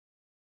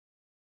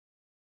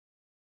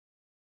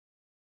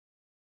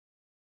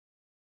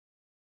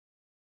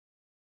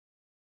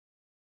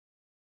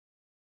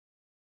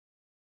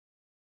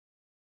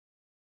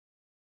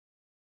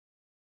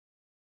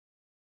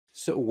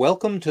So,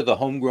 welcome to the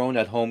Homegrown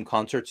at Home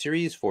concert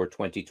series for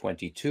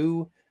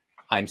 2022.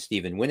 I'm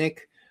Stephen Winnick.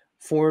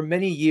 For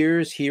many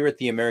years here at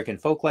the American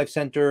Folklife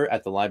Center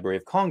at the Library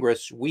of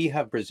Congress, we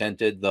have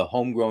presented the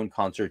Homegrown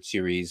concert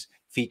series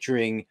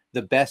featuring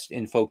the best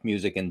in folk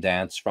music and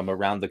dance from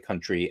around the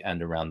country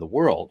and around the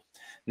world.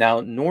 Now,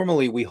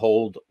 normally we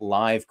hold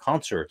live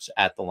concerts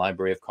at the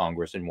Library of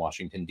Congress in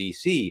Washington,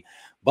 D.C.,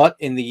 but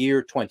in the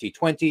year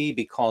 2020,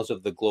 because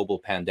of the global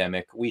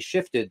pandemic, we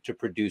shifted to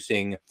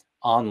producing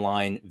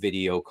online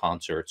video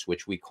concerts,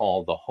 which we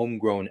call the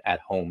Homegrown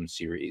at Home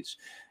series.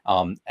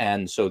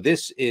 And so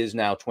this is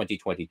now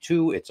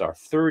 2022. It's our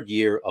third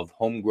year of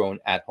Homegrown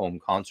at Home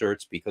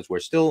concerts because we're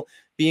still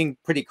being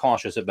pretty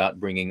cautious about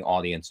bringing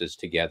audiences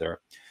together.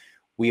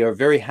 We are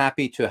very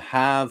happy to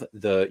have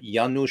the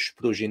Janusz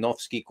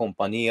Prusinowski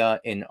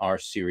Kompania in our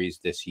series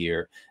this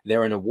year.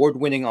 They're an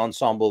award-winning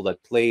ensemble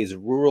that plays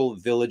rural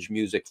village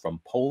music from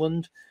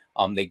Poland.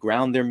 They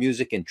ground their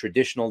music in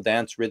traditional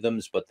dance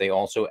rhythms, but they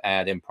also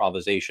add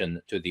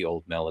improvisation to the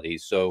old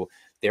melodies. So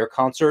their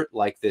concert,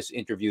 like this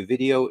interview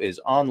video, is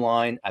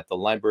online at the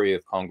Library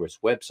of Congress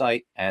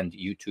website and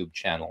YouTube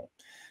channel.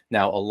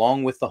 Now,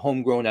 along with the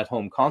Homegrown at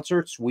Home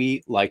concerts,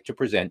 we like to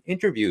present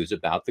interviews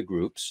about the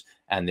groups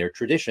and their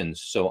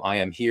traditions. So I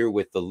am here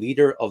with the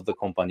leader of the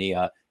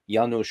Kompania,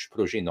 Janusz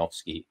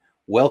Prusinowski.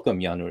 Welcome,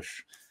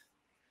 Janusz.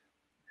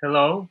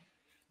 Hello.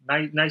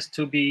 Nice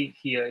to be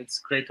here. It's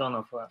a great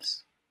honor for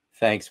us.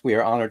 Thanks. We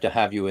are honored to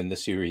have you in the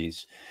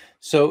series.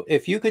 So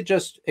if you could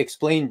just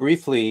explain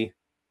briefly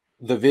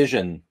the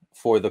vision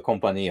for the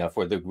Kompania,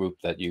 for the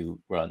group that you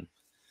run.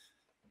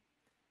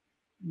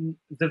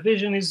 The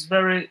vision is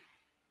very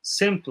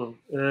simple.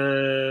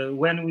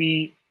 When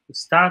we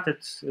started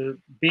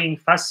being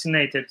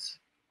fascinated,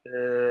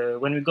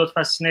 when we got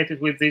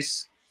fascinated with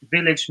this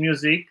village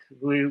music,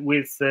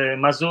 with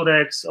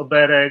mazureks,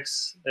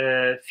 obereks,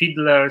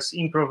 fiddlers,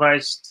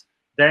 improvised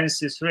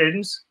dances,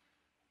 rhythms,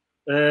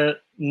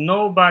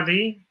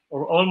 nobody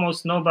or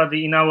almost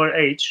nobody in our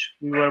age,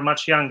 we were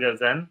much younger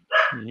then,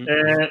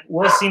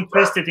 was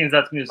interested in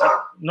that music.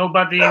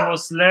 Nobody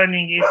was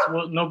learning it.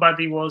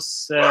 Nobody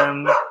was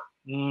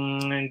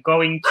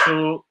going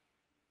to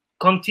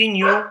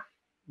continue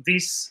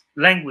this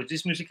language,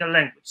 this musical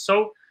language.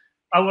 So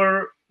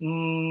our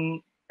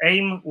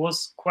aim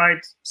was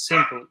quite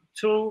simple: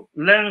 to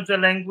learn the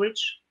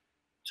language,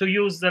 to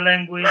use the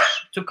language,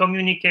 to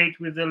communicate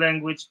with the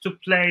language, to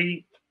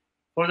play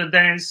for the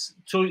dance,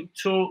 to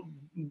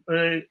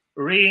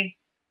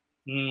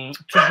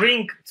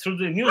bring through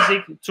the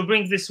music, to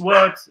bring this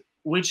word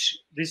which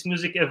this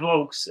music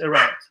evokes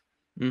around,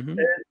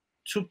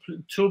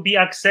 to be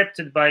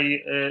accepted by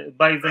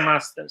the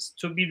masters,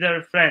 to be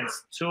their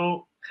friends,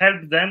 to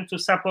help them, to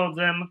support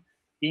them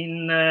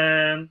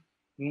in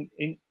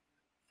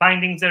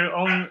finding their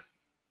own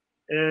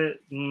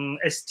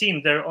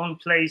esteem, their own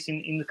place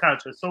in the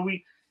culture. So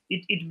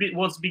it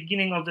was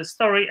beginning of the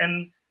story,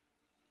 and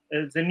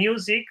the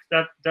music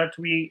that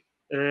we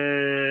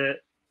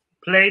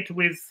played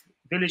with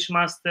village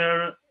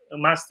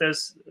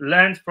masters,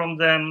 learned from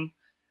them,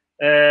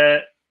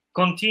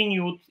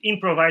 continued,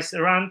 improvised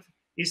around,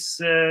 is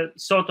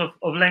sort of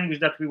language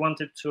that we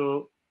wanted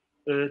to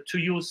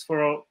use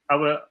for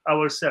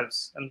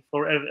ourselves and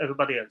for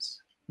everybody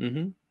else.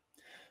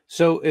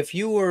 So if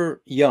you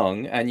were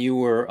young and you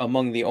were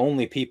among the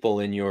only people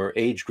in your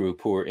age group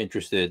who were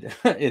interested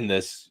in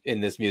this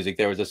music,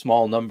 there was a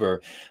small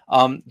number.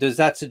 Does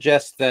that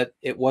suggest that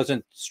it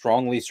wasn't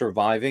strongly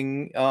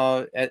surviving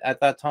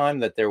at that time?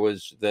 That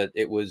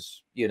it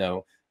was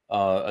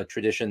a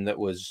tradition that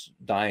was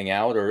dying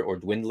out or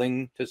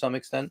dwindling to some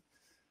extent?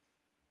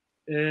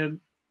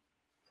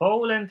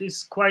 Poland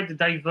is quite a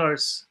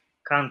diverse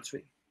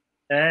country,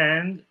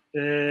 and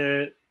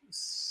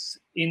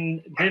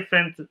in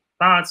different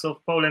parts of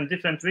Poland,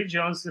 different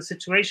regions, the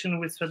situation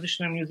with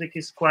traditional music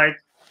is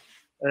quite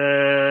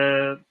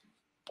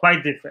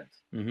different.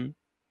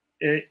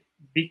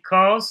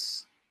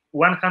 Because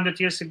 100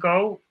 years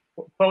ago,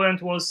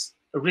 Poland was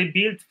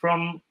rebuilt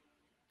from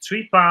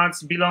 3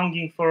 parts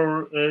belonging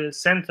for a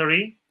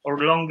century or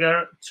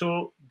longer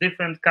to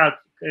different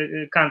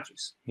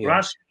countries. Yeah.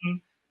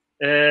 Russian,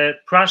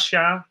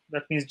 Prussia,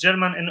 that means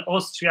German, and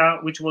Austria,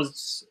 which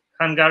was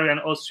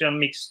Hungarian-Austrian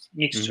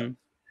mixture.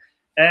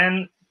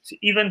 And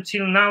even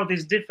till now,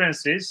 these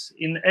differences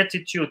in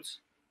attitude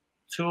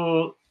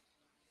to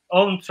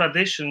own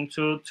tradition,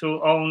 to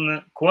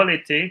own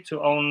quality, to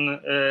own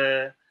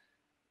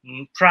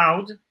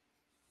proud,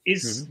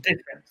 is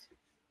different.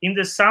 In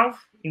the south,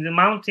 in the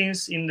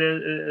mountains, in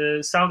the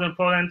southern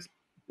Poland,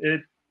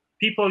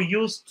 people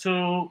used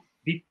to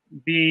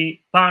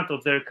be part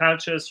of their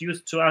cultures,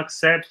 used to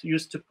accept,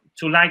 used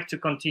to like to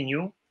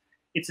continue.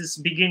 It is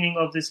beginning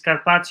of this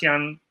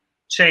Carpathian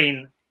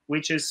chain,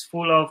 which is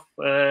full of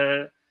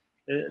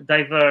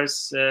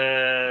diverse,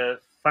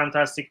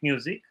 fantastic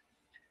music.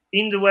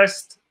 In the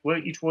West,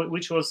 which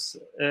was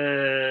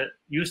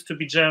used to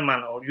be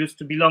German or used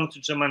to belong to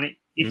Germany,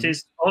 it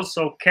is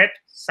also kept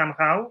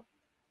somehow.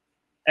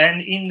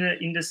 And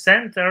in the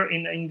center,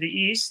 in the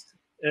East,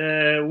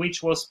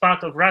 which was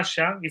part of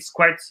Russia. It's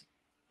quite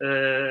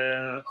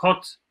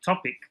hot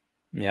topic.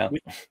 Yeah.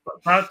 Which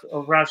was part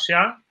of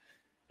Russia.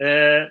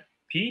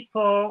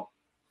 People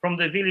from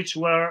the village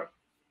were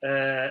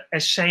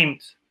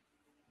ashamed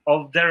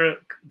of their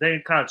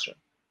culture.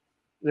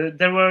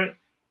 There were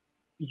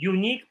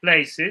unique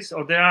places,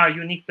 or there are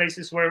unique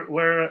places where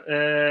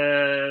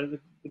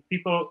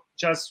people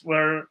just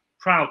were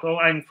proud. Oh,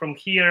 I'm from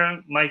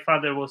here. My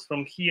father was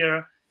from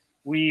here.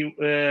 We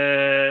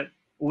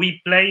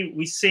play,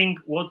 we sing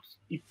what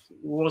it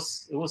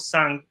was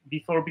sung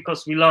before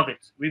because we love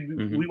it.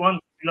 We want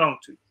to belong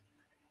to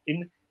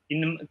it.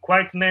 In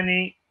quite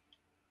many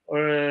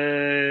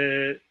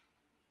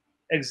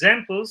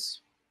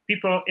examples,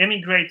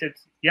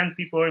 young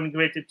people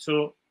emigrated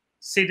to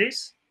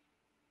cities,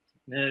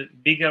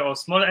 bigger or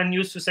smaller, and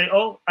used to say,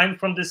 "Oh, I'm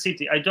from the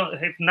city. I don't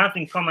have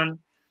nothing common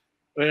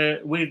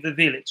with the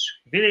village."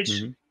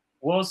 Village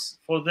was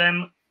for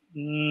them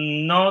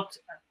not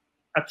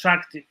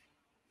attractive.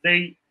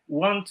 They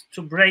wanted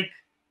to break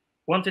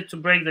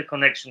the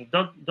connection.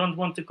 Don't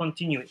want to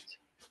continue it.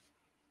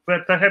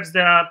 But perhaps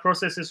there are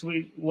processes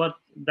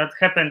that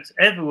happened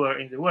everywhere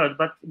in the world,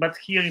 but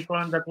here in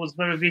Poland that was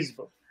very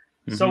visible.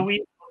 So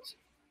we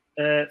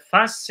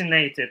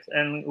fascinated,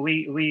 and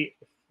we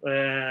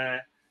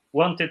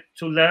wanted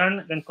to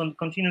learn and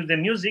continue the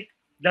music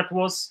that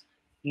was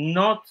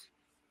not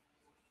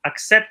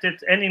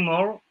accepted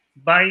anymore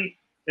by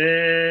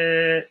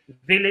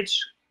village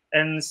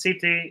and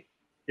city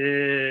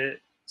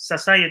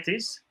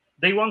societies.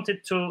 They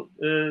wanted to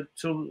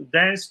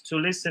dance, to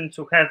listen,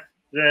 to have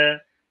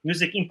the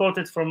music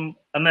imported from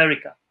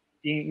America,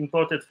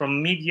 imported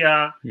from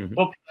media,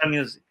 popular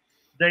music.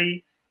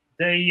 They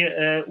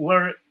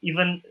were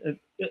even.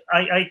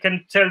 I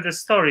can tell the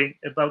story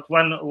about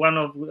one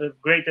of the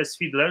greatest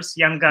fiddlers,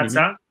 Jan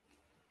Gaca.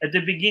 At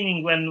the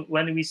beginning,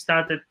 when we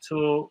started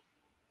to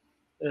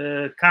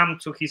come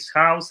to his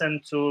house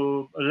and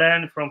to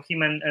learn from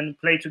him and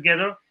play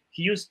together,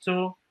 he used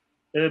to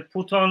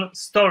put on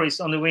stories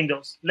on the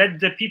windows. Let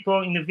the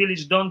people in the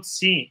village don't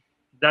see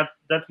that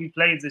we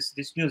play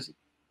this music.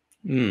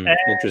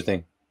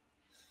 Interesting.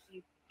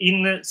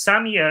 In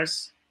some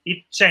years,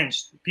 it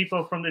changed.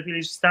 People from the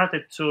village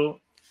started to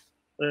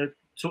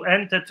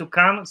enter, to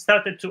come,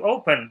 started to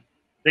open.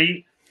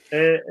 They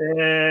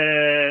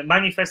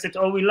manifested,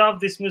 "Oh, we love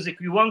this music.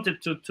 We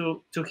wanted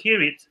to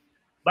hear it,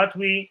 but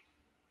we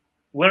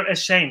were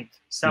ashamed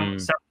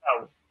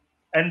somehow."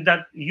 And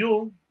that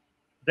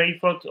they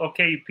thought,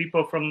 okay,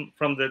 people from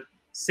the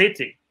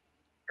city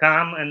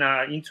come and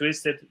are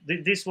interested.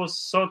 This was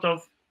sort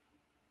of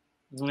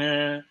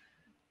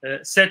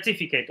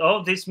certificate.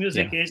 Oh, this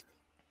music is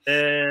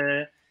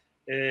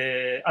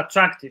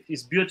attractive,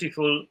 is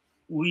beautiful.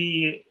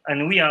 We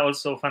are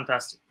also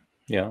fantastic.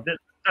 Yeah,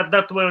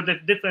 that were the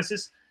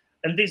differences,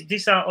 and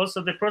these are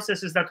also the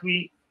processes that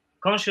we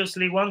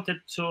consciously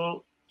wanted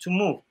to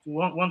move,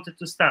 wanted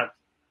to start.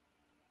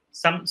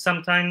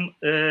 Sometime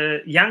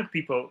young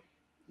people,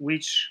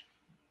 which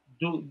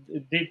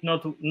did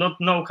not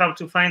know how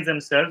to find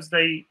themselves,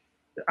 they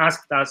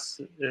asked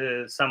us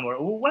somewhere,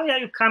 "Why are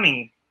you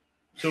coming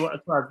to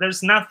us?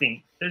 There's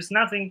nothing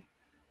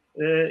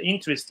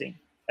interesting."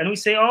 And we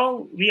say,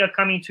 "Oh, we are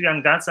coming to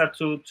Jan Gaca,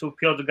 to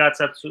Piotr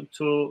Gaca,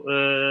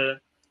 to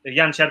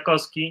Jan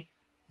Czarkowski,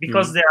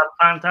 because they are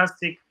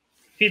fantastic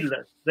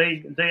fiddlers.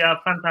 They are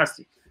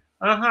fantastic."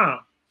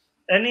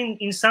 And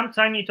in some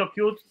time it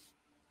occurred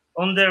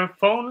on their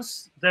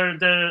phones, their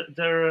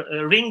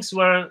rings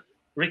were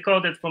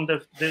recorded from the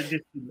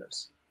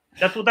fiddlers.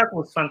 That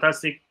was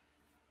fantastic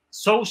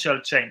social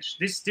change.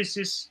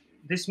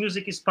 This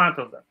music is part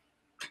of that.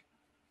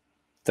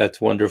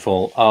 That's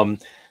wonderful.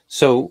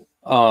 So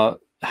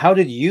how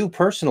did you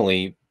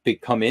personally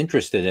become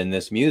interested in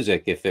this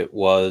music? If it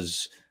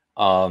was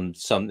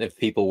if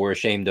people were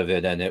ashamed of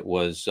it and it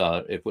was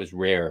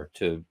rare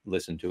to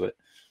listen to it?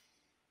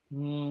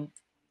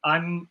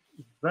 I'm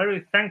very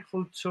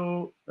thankful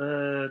to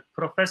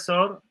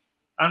Professor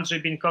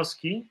Andrzej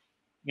Bieńkowski,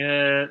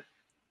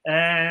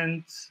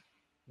 and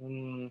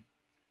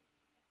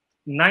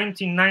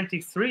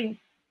 1993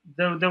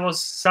 there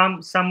was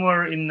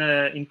somewhere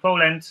in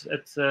Poland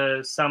at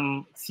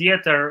some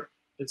theater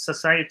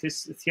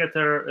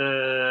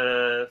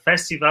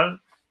festival.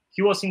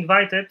 He was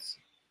invited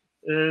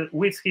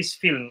with his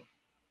film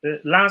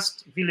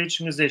Last Village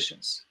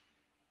Musicians,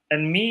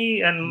 and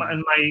me and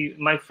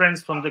my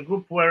friends from the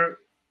group were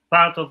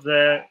part of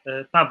the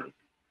public,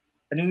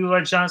 and we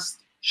were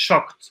just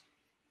shocked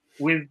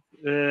with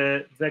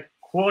the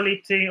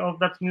quality of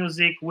that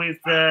music,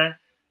 with the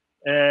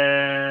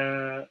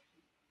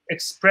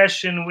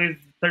expression, with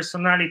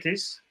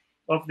personalities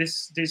of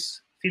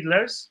these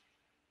fiddlers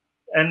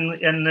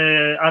and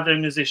other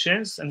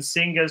musicians and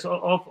singers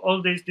of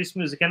all this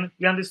music. And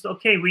we understood,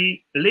 okay,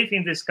 we live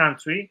in this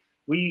country,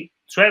 we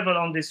travel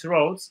on these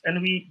roads,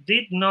 and we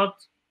did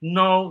not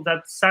know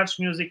that such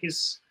music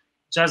is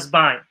just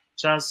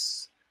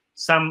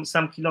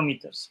some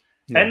kilometers.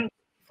 Yeah. And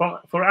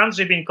for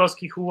Andrzej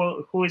Bieńkowski,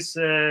 who is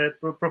a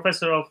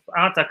professor of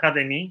Art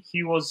Academy,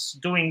 he was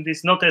doing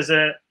this not as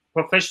a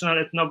professional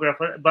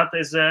ethnographer, but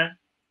as a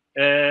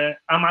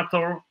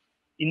amateur,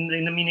 in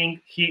the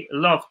meaning he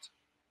loved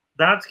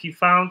that.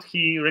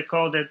 He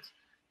recorded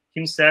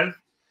himself,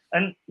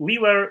 and we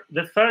were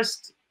the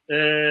first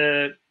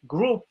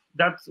group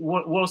that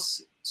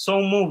was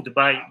so moved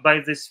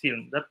by this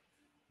film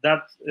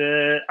that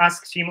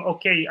asked him,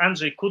 okay,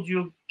 Andrzej, could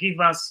you give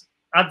us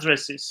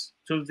addresses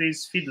to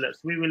these fiddlers?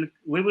 We will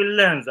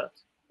learn that.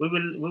 We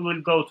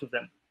will go to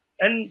them.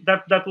 And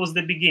that was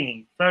the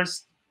beginning.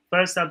 First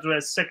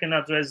address, second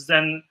address,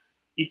 then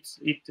it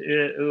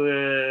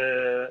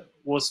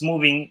was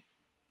moving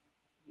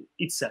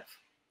itself.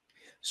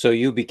 So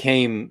you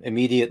became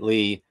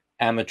immediately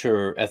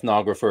amateur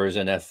ethnographers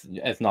and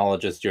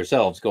ethnologists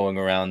yourselves, going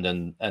around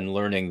and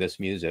learning this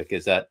music.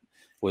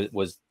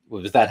 Was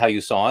that how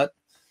you saw it?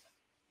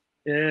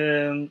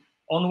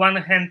 On one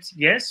hand,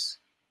 yes.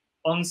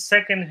 On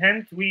second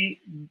hand, we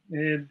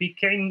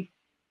became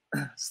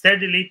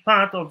steadily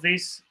part of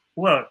this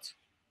world.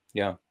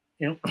 Yeah.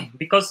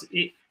 Because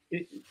it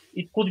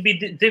could be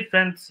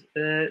different.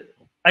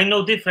 I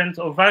know different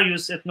or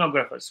various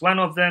ethnographers. One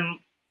of them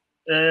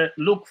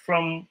look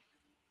from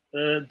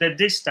the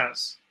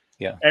distance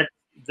at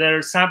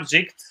their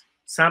subject,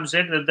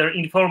 that they're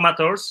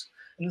informators,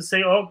 and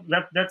say, oh,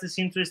 that is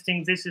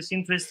interesting, this is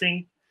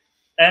interesting,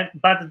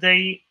 but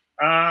they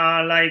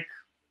are like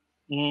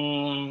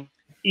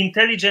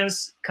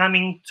intelligence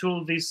coming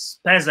to these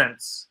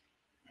peasants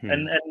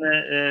and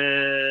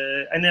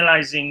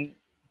analyzing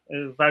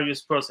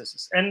various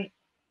processes. And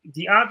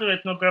the other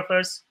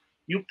etnographers,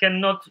 you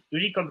cannot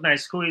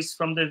recognize who is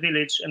from the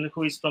village and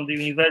who is from the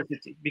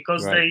university,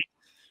 because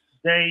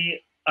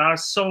they are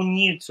so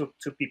near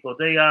to people.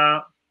 They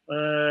are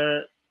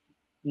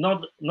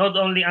not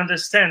only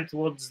understand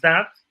what's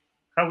that,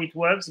 how it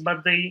works,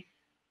 but they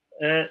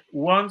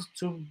want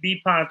to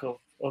be part of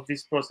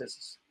these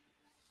processes.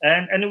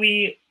 And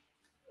we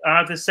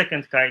are the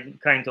second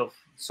kind of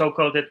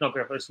so-called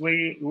ethnographers.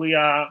 We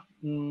are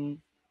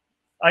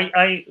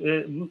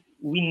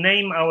we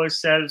name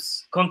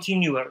ourselves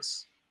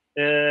continuers,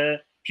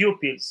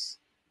 pupils,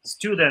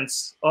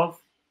 students of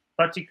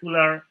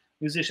particular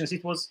musicians.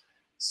 It was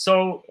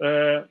so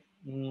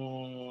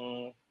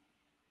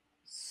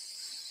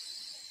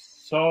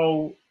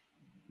so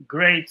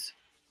great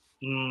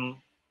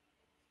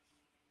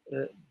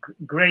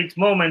great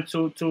moment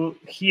to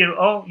hear,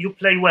 oh, you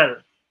play well.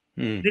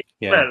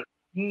 Well,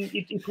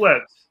 it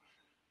works.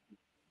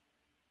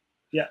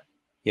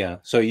 Yeah.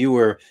 So you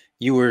were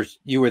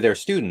their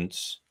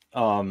students,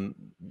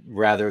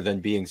 rather than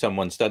being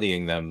someone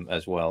studying them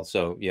as well.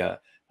 So yeah,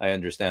 I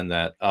understand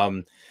that.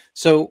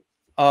 So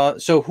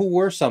who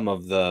were some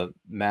of the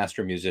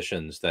master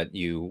musicians that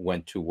you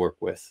went to work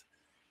with?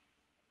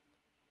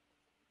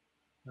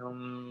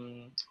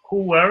 Who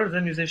were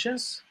the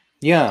musicians?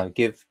 Yeah,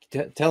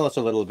 tell us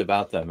a little bit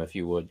about them, if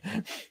you would.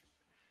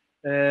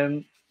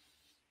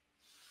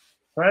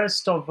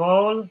 First of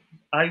all,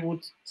 I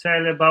would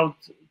tell about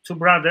two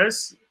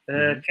brothers,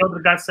 Piotr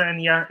Gaca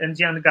and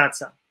Jan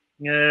Gaca,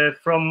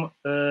 from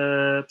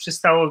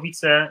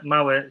Przystałowice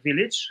Małe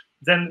village,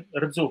 then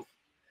Rdzów.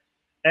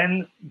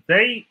 And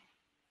they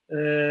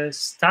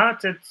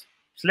started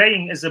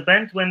playing as a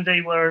band when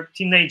they were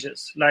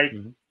teenagers, like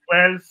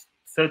 12,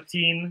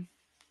 13.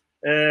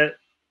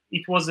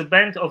 It was a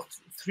band of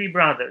three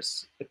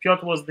brothers.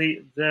 Piotr was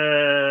the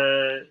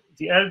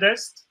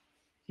eldest.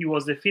 He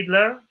was the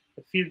fiddler.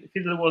 The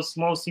fiddle was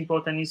most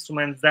important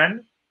instrument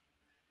then.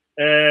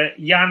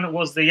 Jan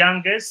was the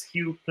youngest.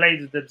 He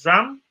played the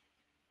drum.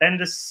 And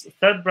the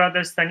third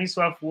brother,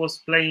 Stanisław, was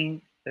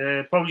playing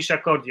Polish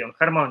accordion,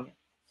 harmonia.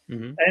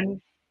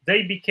 And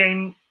they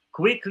became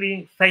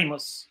quickly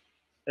famous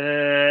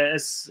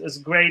as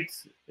great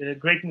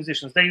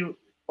musicians. They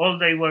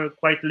were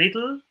quite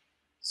little,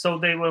 so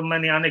there were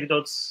many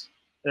anecdotes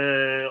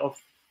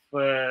of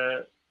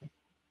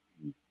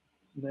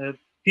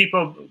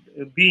people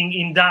being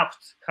in doubt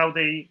how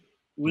they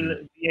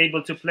will be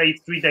able to play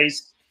 3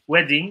 days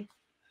wedding,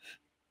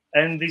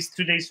 and these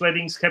 3 days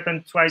weddings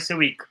happened twice a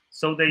week,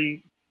 so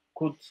they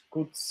could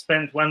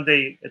spend 1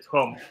 day at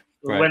home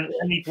when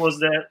it was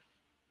the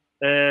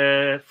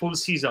full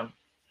season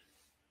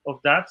of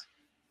that.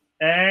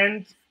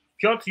 And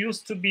Piotr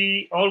used to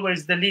be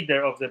always the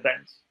leader of the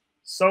band,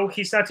 so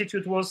his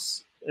attitude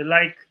was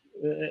like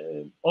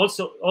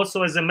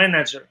also as a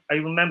manager. I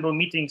remember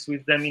meetings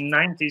with them in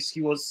 90s.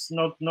 He was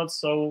not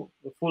so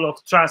full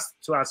of trust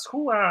to us.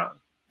 Who are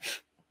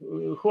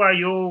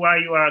you? Why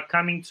you are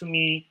coming to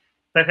me?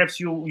 Perhaps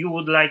you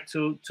would like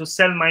to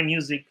sell my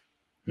music.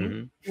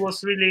 He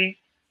was really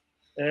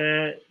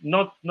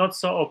not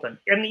so open,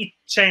 and it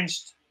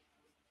changed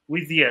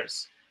with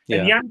years.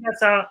 And Jan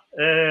Gaca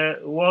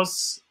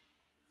was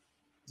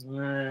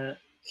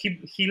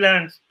he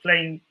learned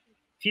playing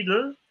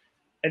fiddle,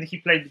 and he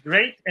played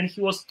great, and he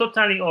was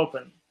totally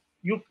open.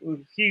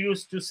 He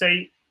used to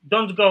say,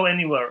 don't go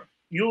anywhere.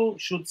 You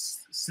should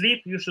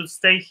sleep, you should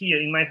stay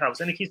here in my house.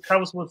 And his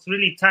house was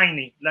really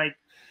tiny, like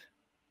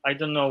I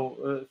don't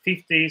know,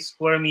 50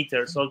 square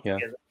meters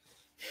altogether,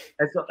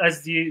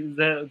 as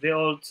the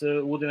old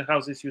wooden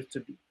houses used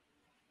to be.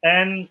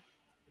 And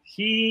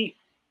he,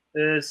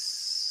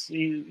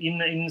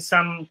 in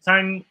some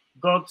time,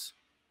 got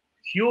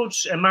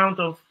huge amount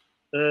of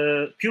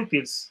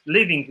pupils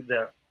living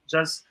there.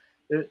 Just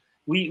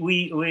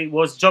we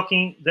was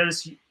joking.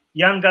 There's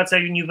Jan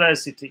Gaca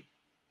University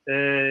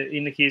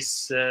in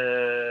his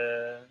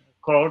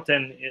court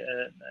and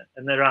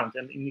around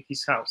and in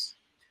his house.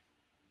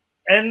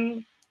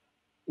 And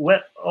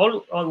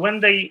when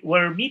they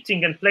were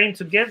meeting and playing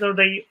together,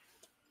 they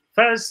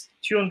first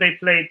tune they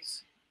played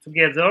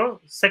together.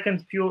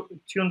 Second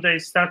tune they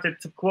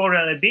started to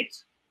quarrel a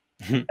bit,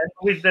 and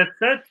with the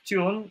third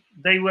tune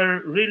they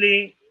were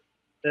really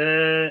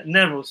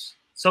nervous.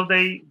 So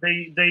they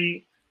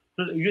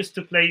used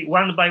to play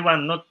one by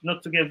one,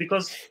 not together,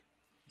 because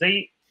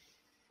they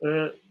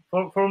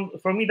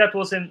for me that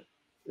was a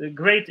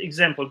great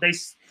example. They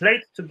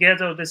played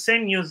together the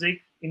same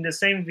music in the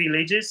same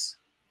villages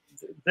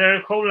their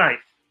whole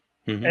life,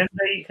 and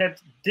they had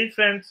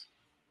different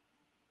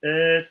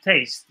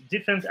taste,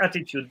 different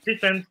attitude,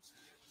 different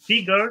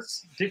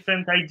figures,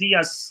 different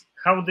ideas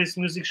how this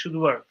music should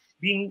work,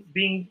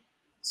 being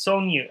so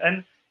new,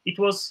 and it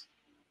was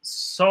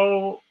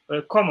so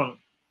common.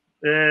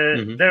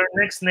 Their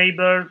next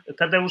neighbor,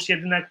 Tadeusz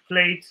Kubiak,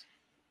 played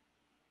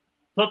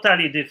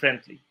totally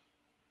differently,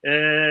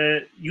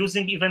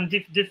 using even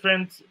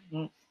different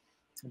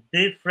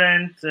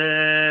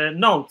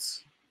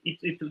notes.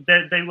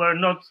 They were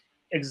not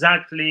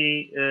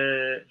exactly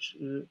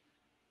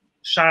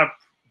sharp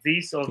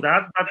this or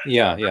that, but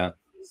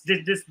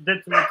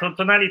the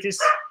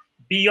tonalities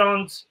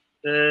beyond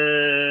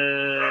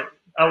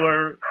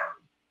our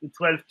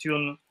 12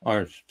 tune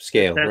our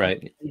scale,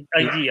 right?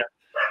 Idea.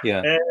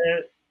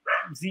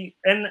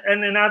 And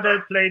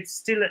another played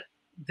still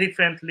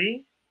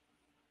differently.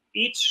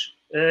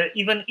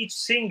 Even each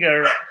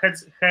singer had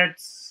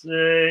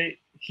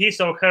his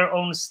or her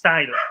own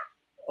style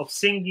of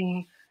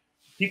singing.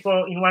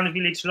 People in one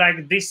village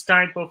like this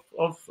type of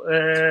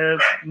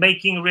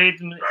making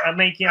rhythm,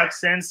 making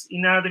accents.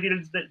 In another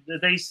village,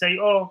 they say,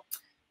 "Oh,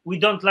 we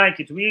don't like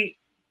it. We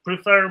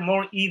prefer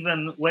more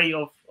even way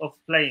of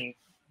playing.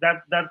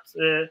 That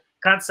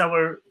cuts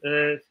our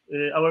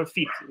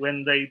feet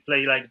when they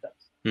play like that."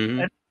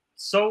 And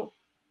so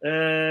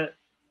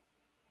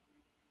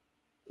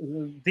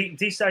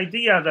this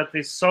idea that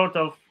this sort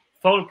of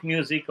folk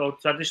music or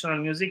traditional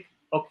music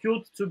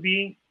occurred to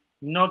be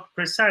not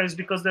precise,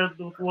 because there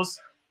was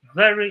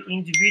very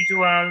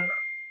individual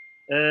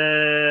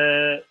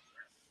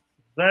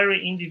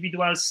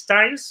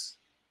styles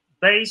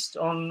based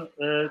on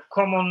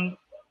common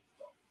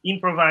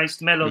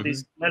improvised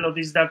melodies,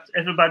 melodies that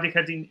everybody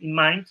had in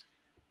mind,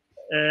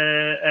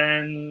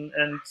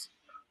 and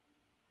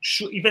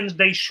even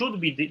they should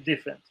be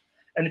different.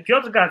 And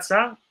Piotr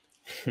Gaca,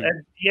 at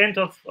the end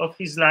of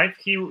his life,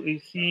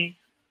 he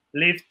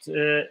lived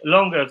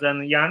longer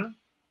than Jan,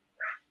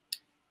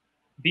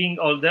 being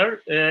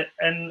older,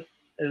 and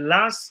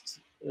last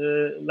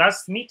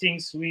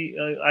meetings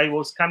I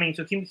was coming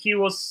to him, he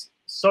was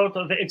sort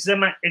of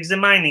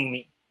examining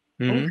me.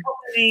 How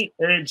many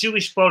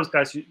Jewish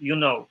polkas you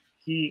know?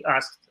 He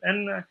asked,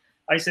 and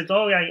I said,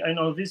 "Oh, I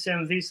know this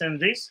and this and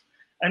this."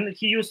 And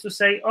he used to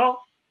say,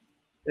 "Oh,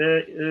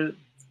 there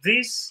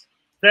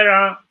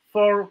are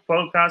 4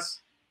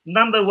 polkas.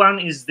 Number 1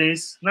 is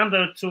this.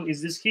 Number 2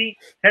 is this." He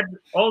had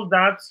all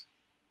that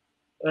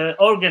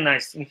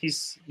organized in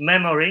his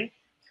memory,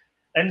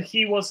 and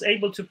he was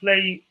able to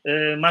play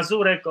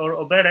mazurek or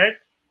oberek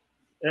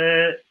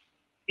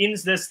in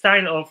the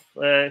style of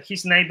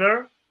his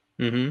neighbor.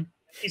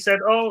 He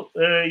said, "Oh,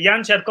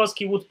 Jan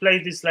Ciarkowski would play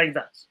this like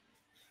that.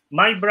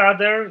 My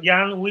brother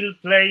Jan will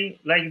play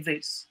like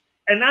this,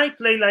 and I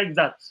play like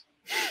that.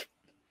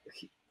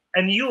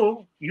 And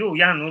you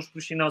Janusz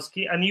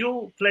Prusinowski, and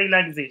you play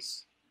like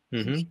this."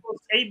 He was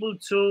able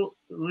to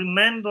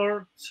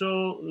remember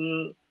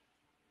to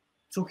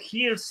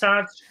hear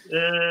such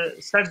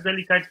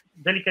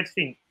delicate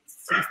things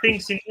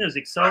in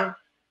music. So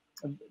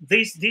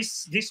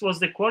this was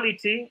the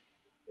quality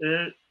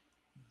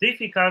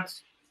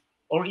difficult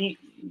or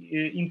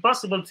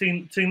impossible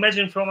to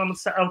imagine from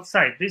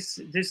outside.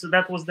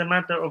 That was the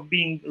matter of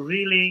being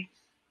really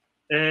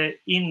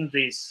in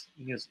this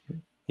music.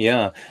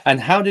 Yeah. And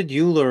how did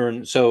you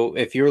learn? So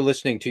if you're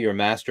listening to your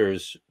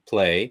masters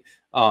play,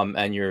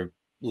 and you're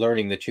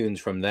learning the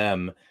tunes from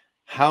them,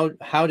 how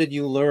did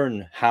you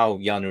learn how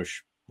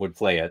Janusz would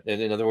play it?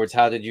 In other words,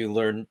 how did you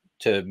learn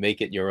to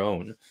make it your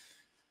own?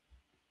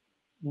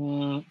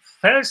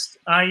 First,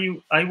 I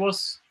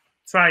was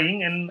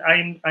trying, and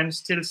I'm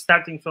still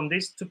starting from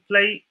this, to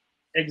play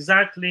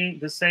exactly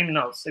the same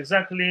notes,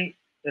 exactly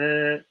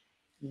this,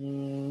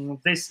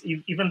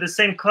 even the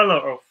same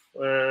color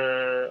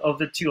of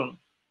the tune.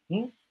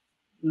 To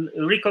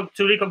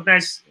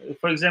recognize,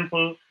 for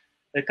example,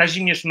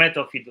 Kazimierz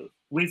Meto fiddle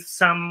with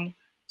some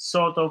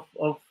sort of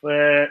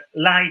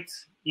light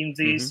in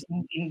these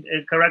in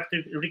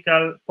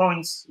characteristical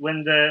points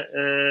when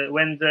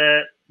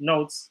the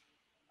notes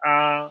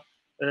are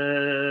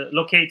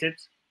located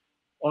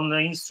on the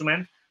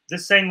instrument. The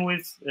same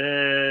with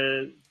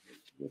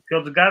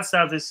Piotr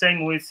Gaca, the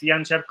same with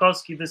Jan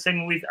Czarkowski, the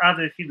same with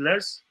other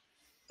fiddlers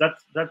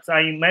that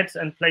I met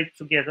and played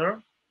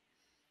together.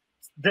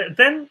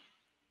 Then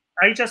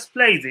I just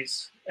play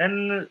this,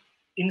 and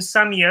in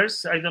some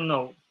years, I don't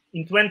know,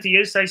 in 20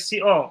 years, I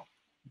see, oh,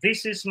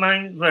 this is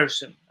my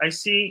version. I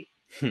see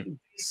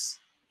this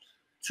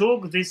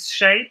took this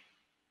shape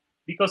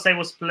because I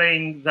was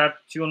playing that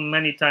tune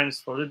many times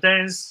for the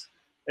dance.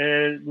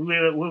 We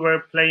were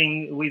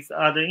playing with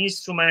other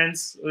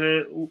instruments.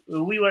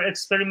 We were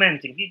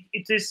experimenting.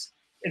 It is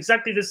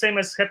exactly the same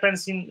as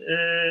happens in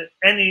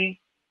any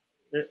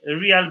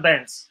real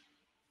bands.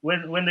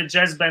 When the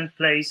jazz band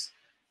plays,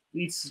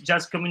 it's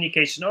just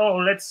communication. Oh,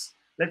 let's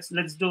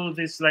do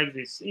this like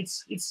this.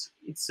 It's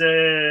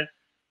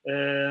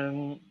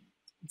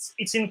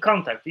in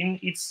contact.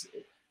 It's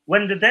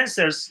when the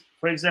dancers,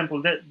 for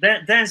example,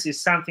 the dance is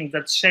something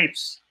that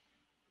shapes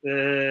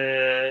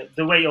the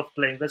way of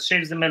playing, that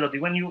shapes the melody.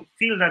 When you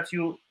feel that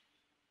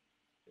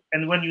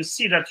when you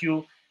see that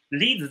you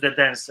lead the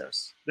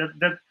dancers,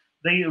 that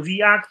they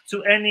react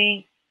to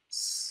any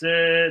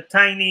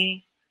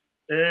tiny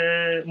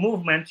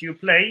movement you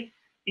play,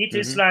 it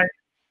is like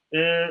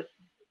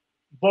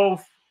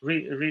both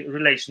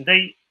relation.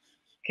 They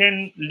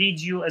can lead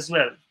you as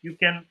well.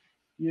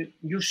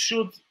 You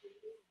should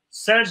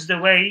search the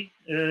way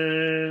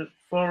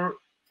for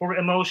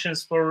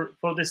emotions, for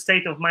the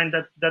state of mind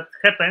that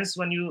happens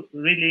when you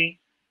really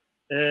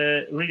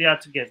are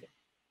together.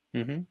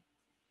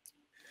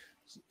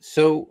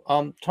 So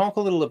talk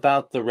a little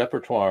about the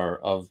repertoire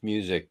of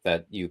music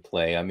that you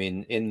play. I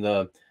mean, in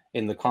the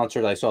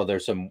concert I saw,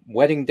 there's some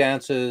wedding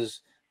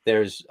dances,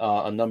 there's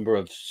a number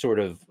of sort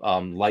of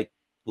light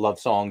love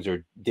songs,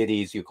 or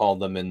ditties you call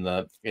them in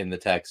the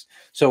text.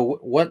 So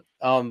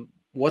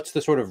what's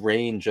the sort of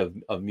range of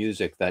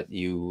music that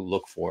you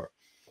look for?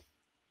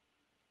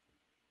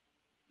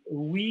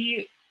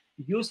 We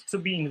used to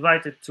be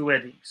invited to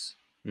weddings,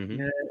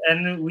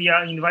 and we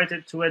are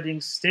invited to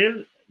weddings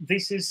still.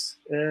 This is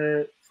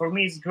for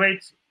me, it's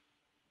great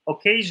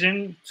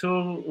occasion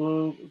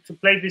to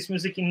play this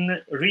music in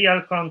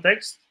real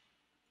context,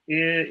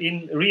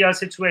 in real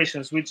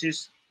situations, which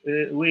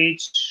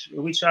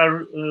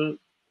are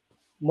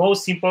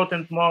most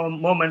important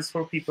moments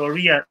for people.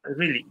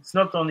 Really, it's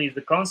not only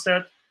the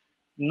concert,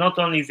 not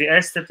only the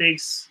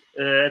aesthetics,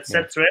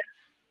 etc.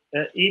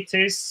 It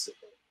is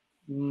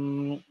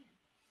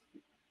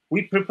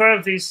we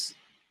prepare these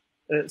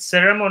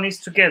ceremonies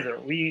together.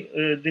 We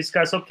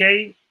discuss,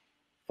 okay,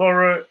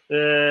 for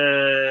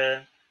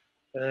the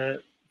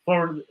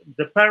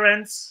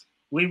parents,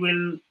 we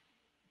will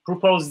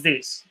propose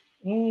this.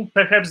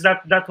 Perhaps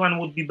that one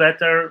would be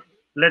better.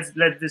 Let's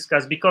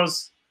discuss,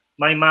 because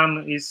my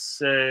mom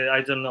is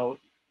I don't know,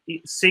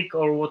 sick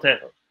or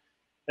whatever.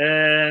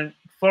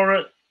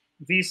 For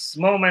this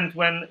moment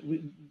when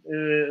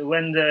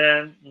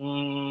the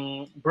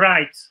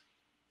bride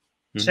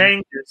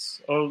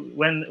changes, or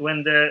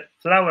when the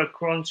flower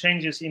crown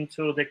changes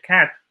into the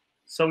cap,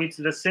 so it's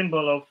the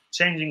symbol of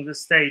changing the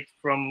state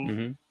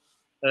from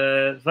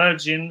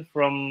virgin,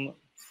 from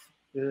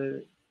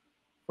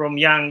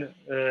young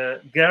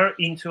girl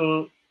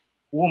into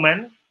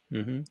woman.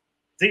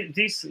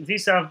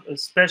 These are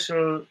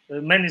special,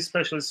 many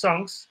special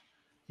songs,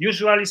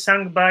 usually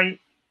sung by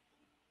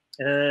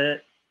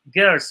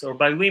girls or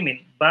by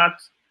women. But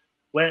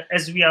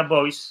as we are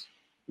boys,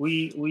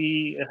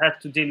 we have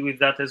to deal with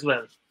that as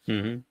well.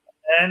 And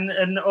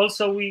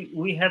also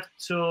we have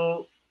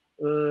to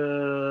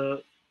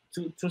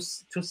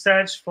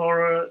search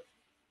for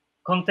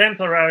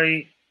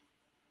contemporary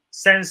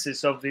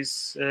senses of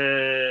these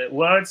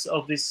words,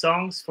 of these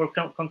songs, for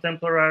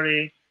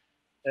contemporary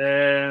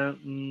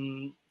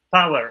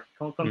power,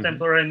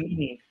 contemporary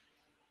meaning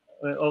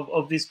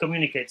of these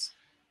communicates,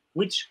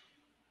 which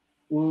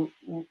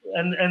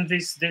and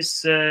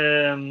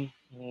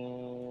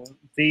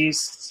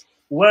these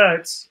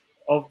words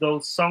of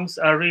those songs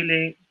are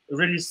really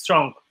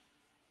strong,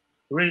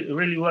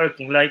 really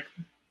working, like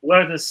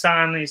where the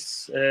sun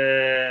is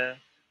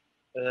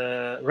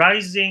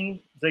rising,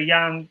 the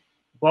young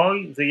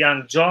boy, the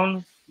young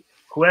John,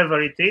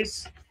 whoever it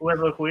is, who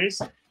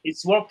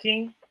is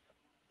walking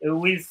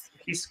with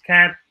his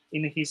cap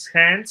in his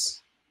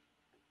hands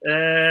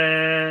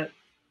to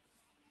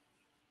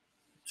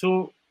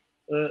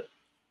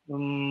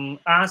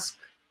ask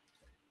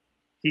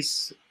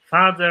his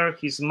father,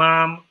 his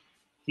mom,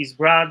 his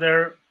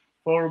brother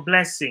for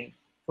blessing,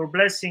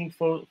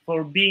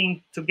 for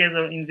being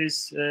together in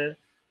this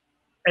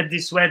at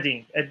this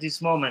wedding, at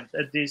this moment,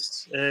 at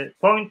this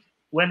point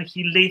when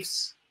he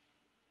leaves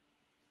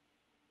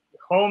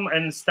home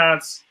and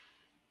starts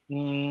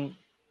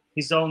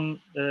his own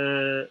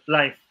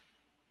life.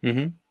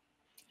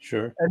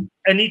 Sure.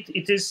 And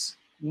it is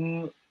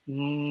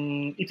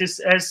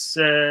as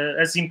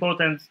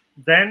important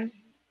then,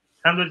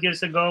 100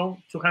 years ago,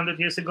 200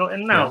 years ago,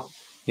 and now.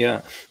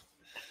 Yeah.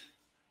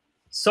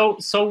 So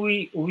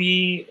we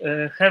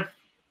have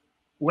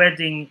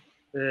wedding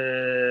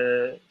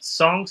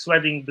songs,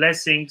 wedding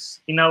blessings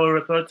in our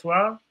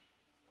repertoire,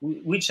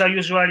 which are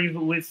usually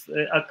with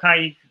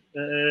archaic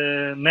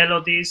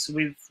melodies,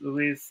 with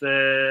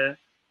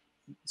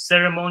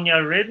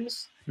ceremonial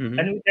rhythms,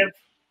 and we have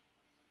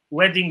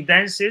wedding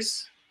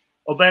dances,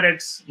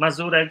 obereks,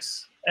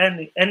 mazureks,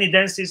 and any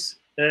dances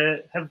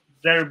had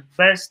their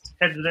best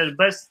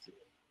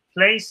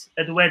place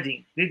at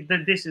wedding.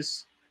 This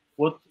is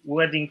what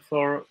wedding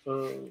for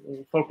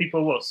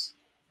people was.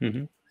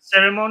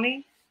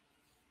 Ceremony,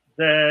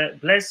 the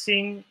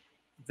blessing,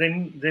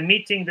 the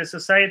meeting, the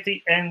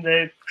society, and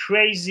the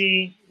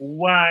crazy,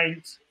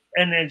 wild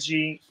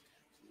energy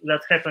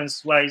that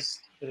happens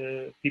whilst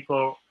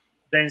people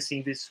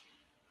dancing this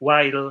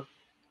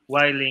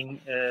whirling,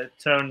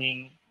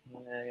 turning,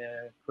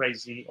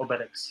 crazy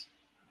obereks.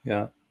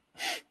 Yeah.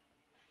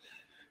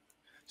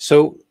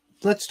 So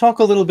let's talk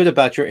a little bit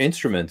about your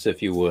instruments,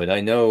 if you would.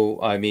 I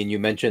mean, you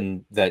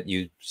mentioned that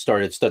you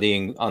started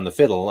studying on the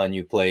fiddle, and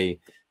you play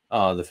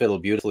the fiddle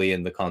beautifully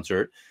in the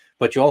concert,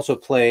 but you also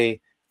play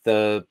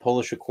the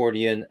Polish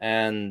accordion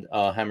and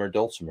hammer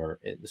dulcimer.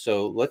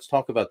 So let's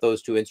talk about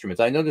those two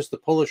instruments. I noticed the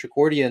Polish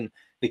accordion,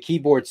 the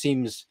keyboard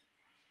seems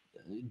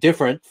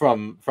different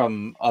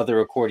from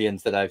other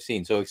accordions that I've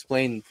seen. So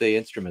explain the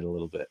instrument a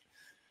little bit.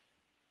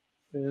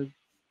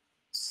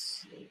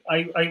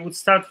 I would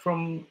start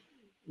from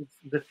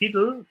the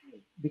fiddle,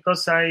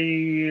 because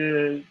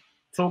I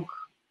took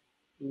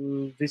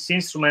this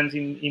instrument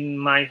in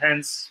my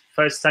hands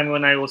first time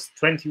when I was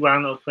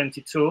 21 or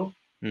 22.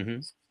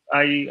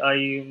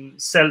 I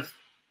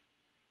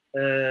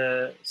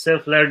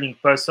self-learning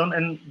person,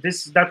 and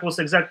that was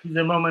exactly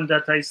the moment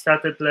that I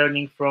started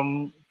learning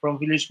from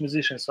village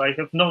musicians. So I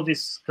have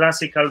this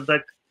classical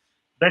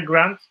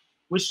background,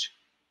 which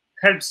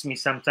helps me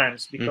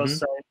sometimes,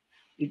 because I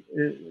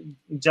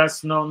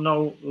just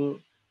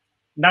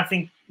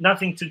nothing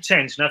to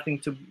change, nothing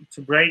to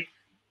break.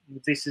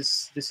 This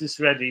is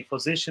ready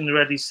position,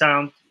 ready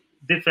sound,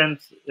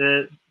 different,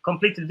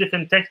 completely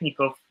different technique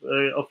of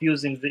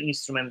using the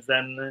instrument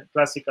than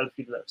classical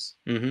fiddlers.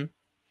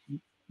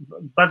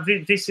 But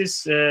this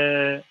is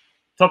a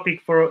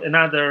topic for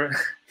another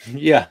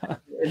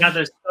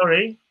another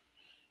story.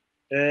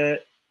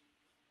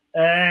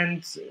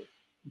 And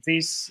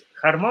this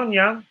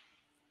harmonia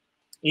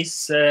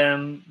is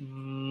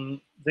the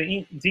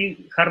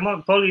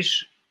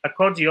Polish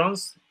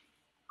accordions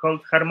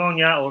called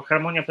harmonia or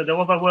harmonia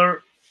pedałowa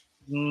were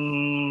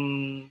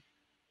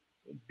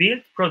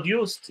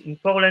produced in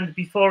Poland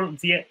before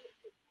the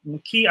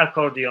key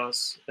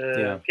accordions,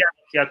 piano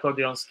key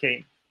accordions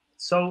came.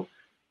 So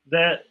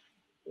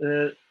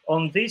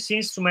on this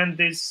instrument,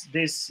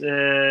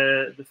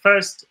 the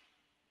first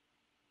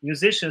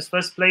musicians,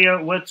 first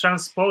player were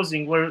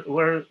transposing,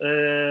 were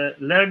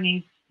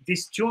learning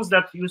these tunes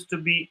that used to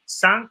be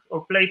sung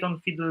or played on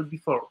fiddle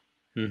before.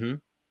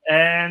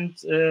 And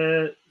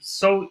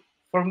so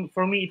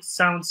for me it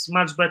sounds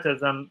much better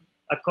than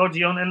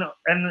accordion,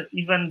 and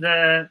even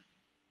the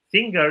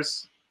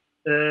fingers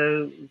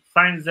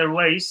find their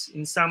ways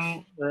in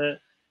some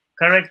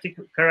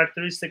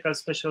characteristical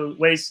special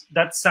ways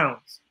that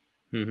sounds.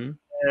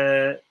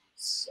 I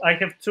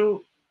have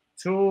two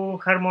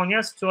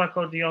harmonias, two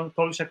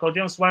Polish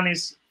accordions. One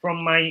is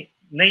from my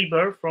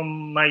neighbor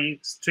from my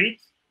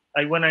street.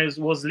 When I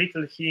was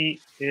little, he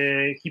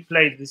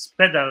played this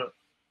pedal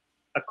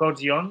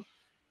accordion.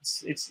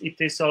 It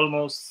is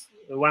almost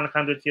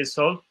 100 years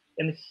old,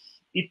 and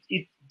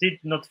it did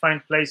not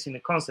find place in a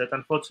concert,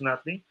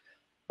 unfortunately.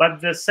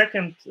 But the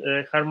second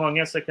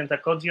harmonia, second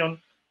accordion,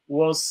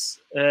 was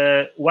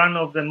one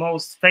of the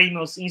most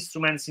famous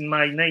instruments in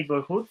my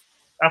neighborhood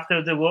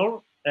after the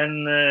war,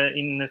 and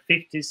in the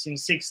 50s and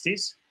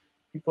 60s,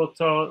 people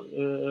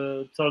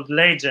told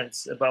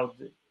legends about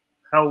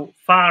how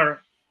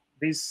far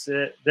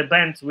the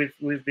band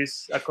with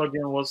this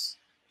accordion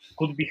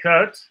could be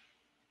heard,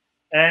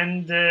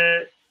 and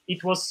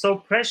it was so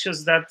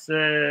precious that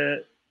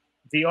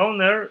the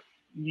owner,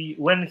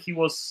 when he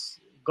was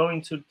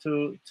going to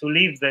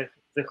leave the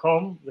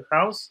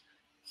house,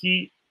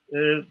 he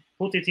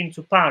put it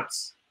into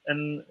parts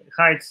and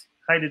hide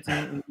it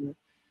in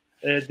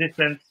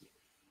different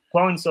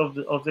points of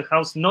the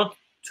house, not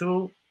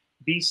to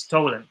be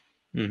stolen.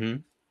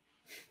 And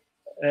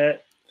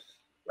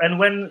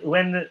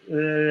when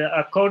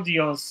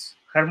accordions,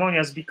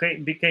 harmonias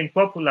became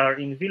popular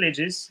in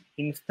villages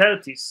in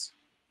 30s,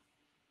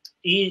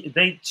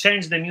 they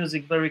changed the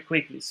music very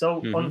quickly.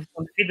 So on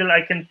fiddle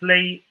I can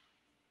play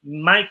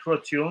micro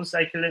tunes.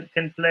 I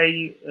can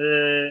play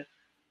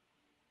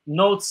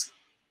notes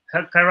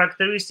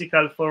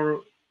characteristical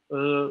for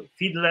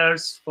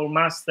fiddlers, for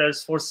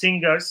masters, for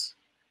singers,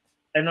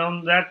 and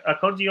on that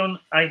accordion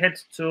I had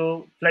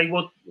to play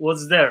what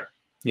was there,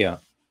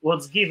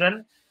 what's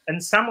given.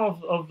 And some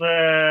of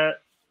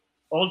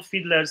old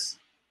fiddlers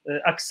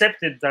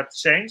accepted that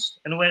change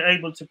and were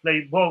able to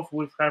play both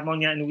with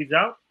harmonia and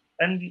without,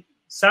 and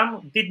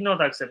some did not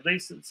accept. They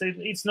said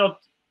it's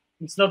not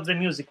the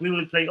music. We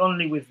will play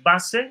only with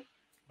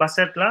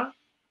bassetla,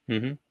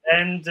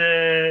 and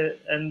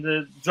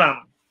the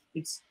drum.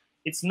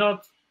 it's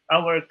not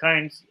our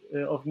kind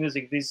of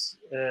music. This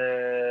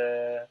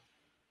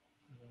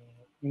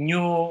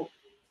new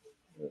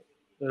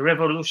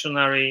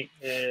revolutionary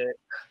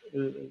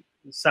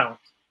sound.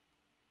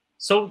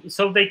 So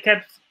they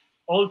kept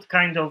old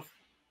kind of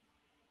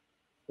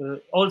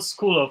old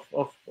school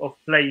of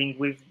playing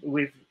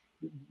with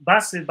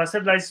bass.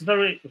 Basedla is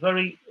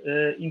very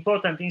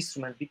important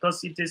instrument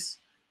because it is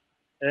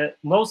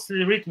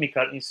mostly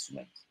rhythmical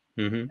instrument.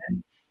 Mm-hmm.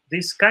 And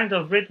this kind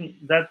of rhythm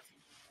that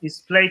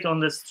is played on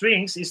the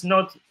strings is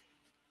not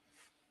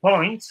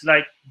points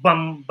like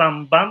bum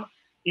bum bum.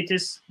 It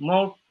is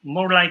more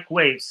like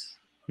waves.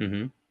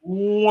 Mm-hmm.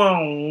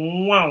 Wow,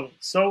 wow.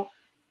 So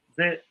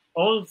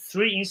all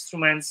three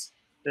instruments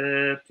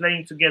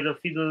playing together,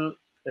 fiddle,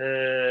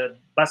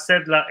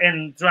 basedla,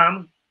 and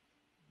drum,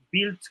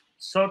 build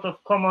sort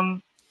of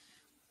common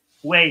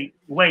wave,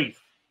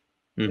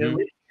 Mm-hmm.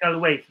 rhythmical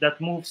wave that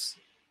moves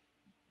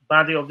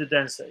body of the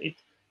dancer.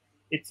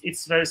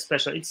 It's very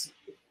special. It's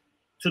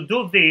to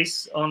do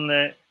this on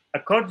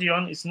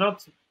accordion is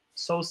not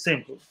so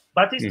simple,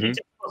 but Mm-hmm. it's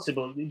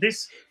possible.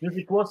 This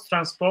music was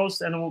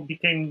transposed and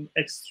became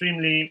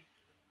extremely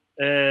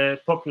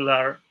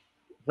popular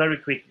very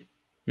quickly.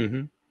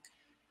 Mm-hmm.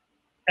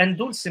 And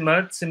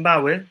dulcimer,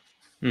 cymbały,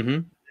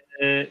 Mm-hmm.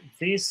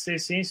 this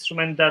is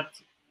instrument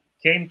that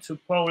came to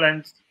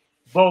Poland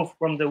both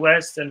from the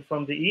west and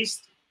from the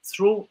east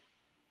through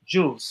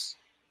Jews.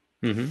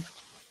 Mm-hmm.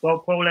 Well,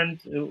 Poland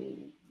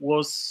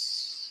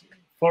was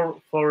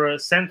for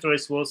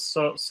centuries was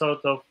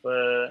sort of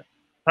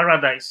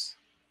paradise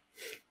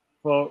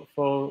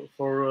for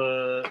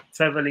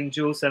traveling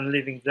Jews and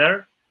living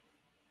there,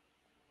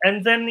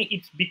 and then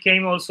it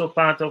became also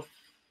part of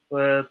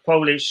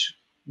Polish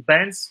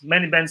bands.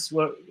 Many bands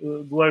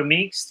were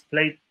mixed,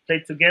 played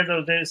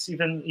together. There's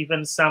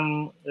even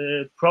some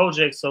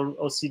projects or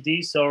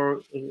CDs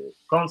or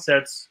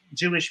concerts,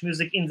 Jewish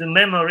music in the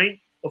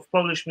memory of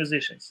Polish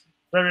musicians.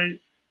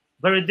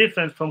 Very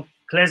different from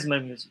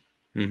klezmer music.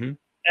 Mm-hmm.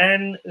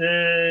 And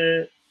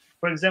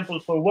for example,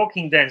 for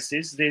walking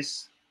dances,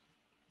 this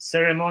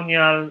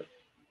ceremonial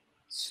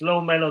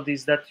slow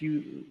melodies that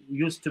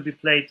used to be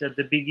played at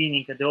the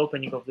beginning, at the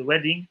opening of the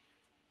wedding,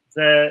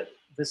 the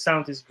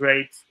sound is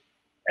great.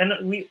 And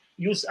we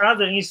use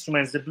other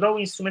instruments, the blow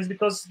instruments,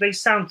 because they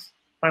sound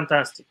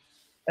fantastic.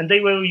 And they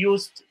were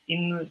used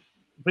in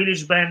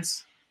village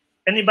bands.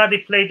 Anybody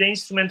play the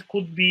instrument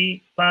could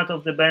be part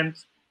of the band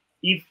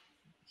if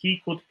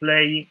he could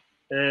play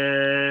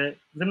the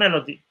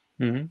melody.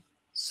 Mm-hmm.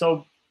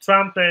 So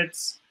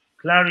trumpets,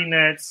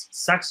 clarinets,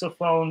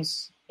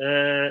 saxophones,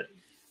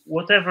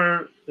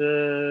 whatever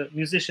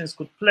musicians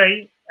could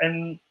play,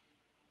 and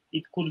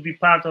it could be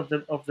part of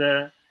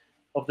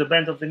the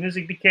band of the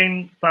music,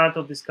 became part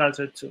of this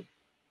culture too.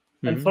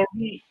 Mm-hmm. And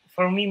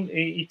for me,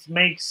 it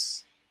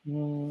makes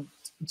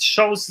it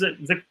shows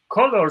the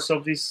colors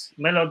of these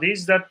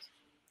melodies that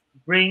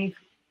bring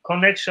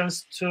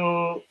connections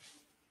to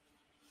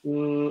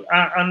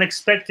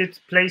unexpected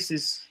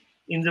places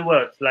in the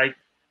world. Like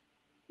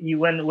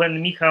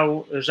when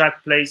Michał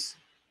Żak plays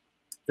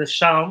the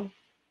Shaum,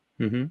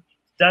 mm-hmm.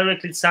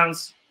 directly it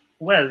sounds,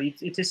 well,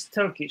 it is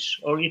Turkish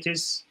or it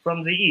is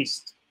from the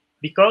East,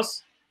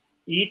 because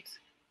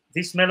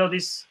these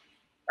melodies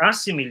are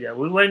similar.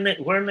 We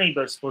were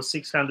neighbors for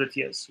 600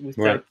 years with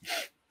right.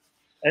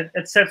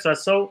 etc.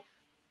 So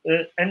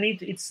and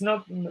it's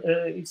not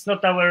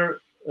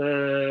our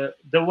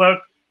the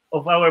work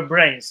of our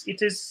brains.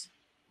 It is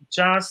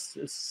just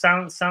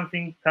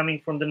something coming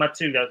from the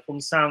material,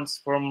 from sounds,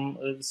 from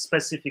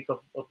specific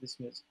of this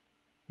music.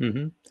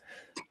 Mm-hmm.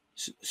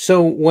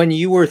 So when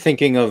you were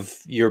thinking of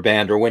your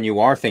band, or when you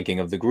are thinking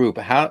of the group,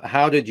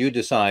 how did you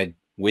decide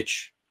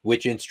which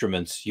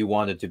instruments you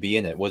wanted to be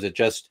in it? Was it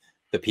just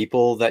the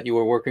people that you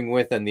were working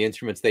with and the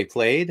instruments they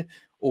played,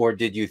 or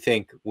did you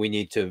think we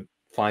need to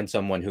find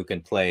someone who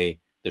can play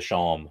the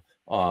Shaum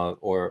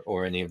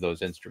or any of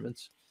those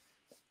instruments?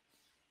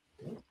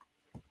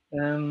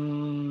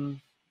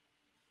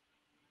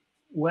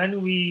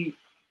 When we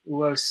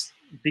were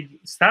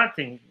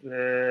starting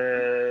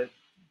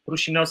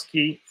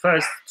Prusinowski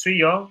first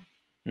trio,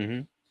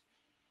 mm-hmm.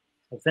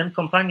 then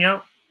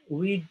Kompania,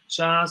 we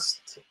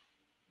just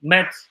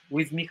met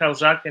with Michał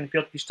Żak and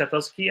Piotr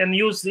Piszczatowski and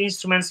used the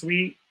instruments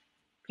we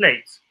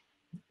played.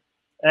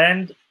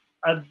 And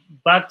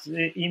but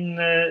in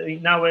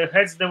our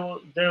heads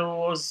there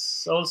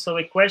was also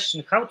a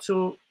question how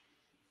to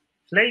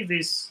play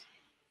this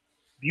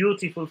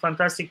beautiful,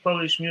 fantastic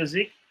Polish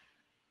music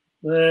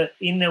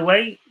in a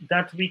way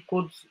that we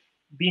could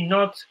be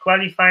not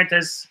qualified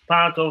as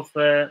part of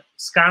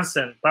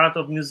Skansen, part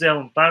of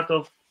museum, part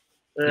of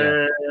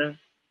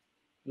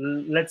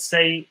let's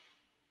say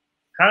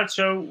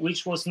culture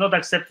which was not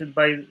accepted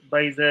by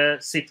the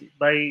city,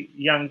 by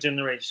young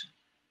generation.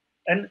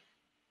 And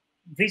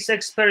these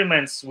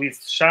experiments with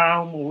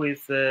Shaum,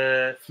 with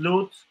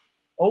flute,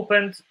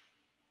 opened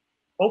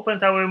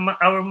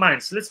our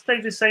minds. Let's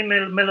play the same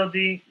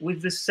melody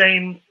with the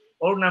same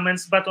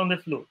ornaments, but on the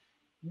flute.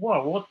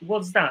 Wow,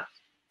 what's that?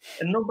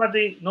 And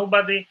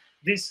nobody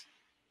this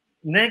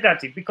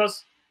negative,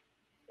 because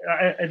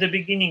at the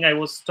beginning I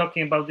was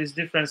talking about these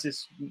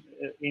differences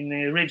in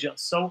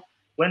regions. So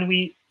when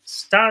we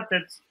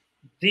started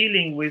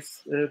dealing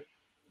with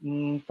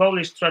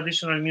Polish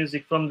traditional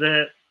music from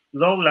the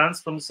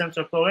lowlands, from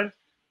central Poland,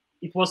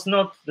 it was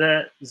not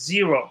the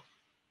 0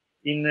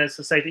 in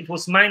society. It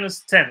was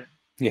 -10.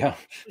 Yeah.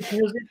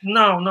 Music?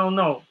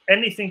 No.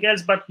 Anything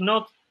else but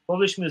not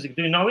Polish music.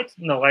 Do you know it?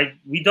 No,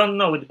 we don't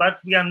know it, but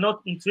we are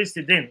not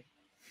interested in.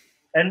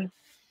 And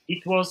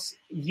it was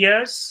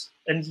years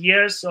and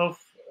years of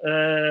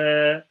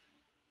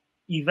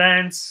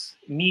events,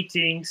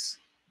 meetings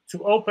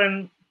to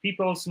open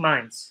people's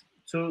minds,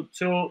 to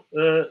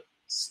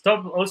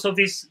stop also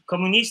this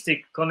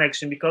communistic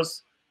connection,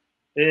 because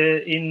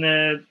in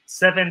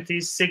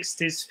 70s,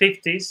 60s,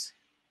 50s,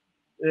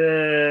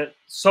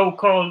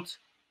 so-called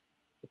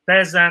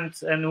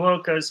peasant and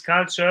workers'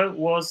 culture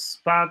was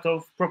part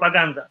of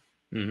propaganda,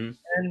 and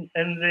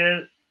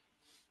the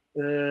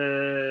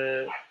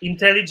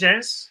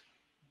intelligence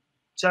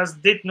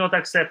just did not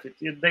accept it.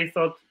 They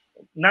thought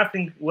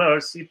nothing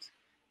worse.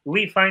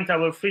 We find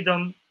our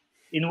freedom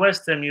in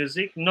Western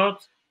music,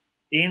 not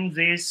in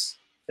this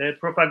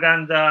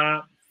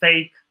propaganda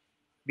fake,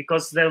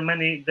 because there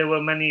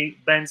were many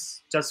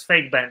bands, just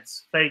fake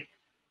bands, fake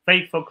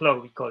folklore,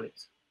 we call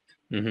it,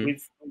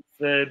 with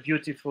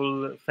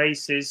beautiful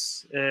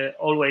faces,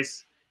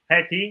 always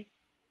happy,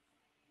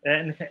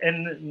 and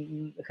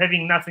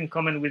having nothing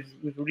common with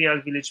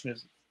real village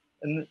music.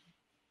 And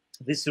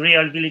these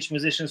real village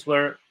musicians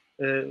were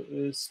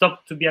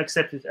stopped to be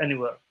accepted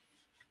anywhere,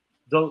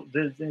 though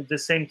the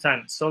same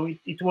time. So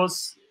it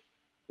was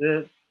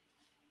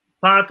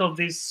part of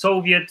this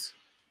Soviet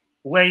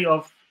way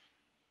of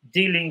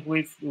dealing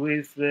with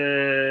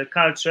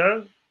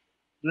culture.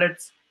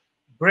 Let's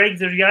break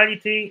the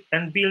reality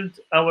and build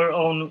our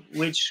own,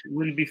 which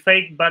will be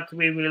fake, but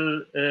we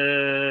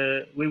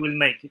will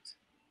make it.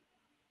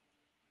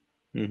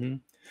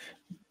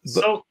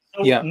 So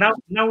yeah. Now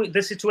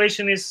the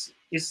situation is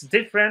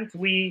different.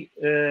 We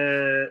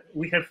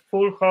have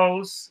full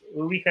halls.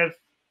 We have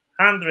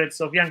hundreds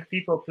of young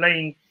people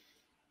playing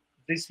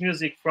this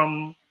music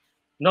from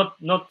not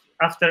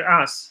after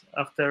us,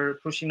 after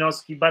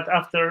Prusinowski, but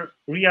after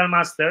real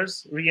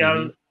masters,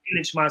 real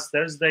village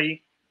masters.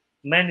 They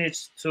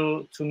managed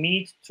to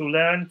meet, to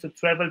learn, to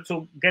travel,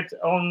 to get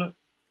own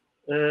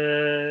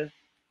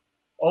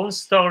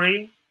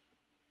story,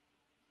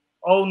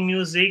 own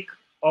music,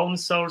 own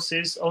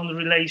sources, own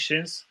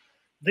relations.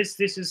 This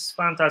is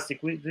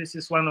fantastic. This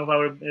is one of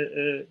our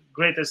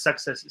greatest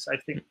successes, I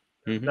think,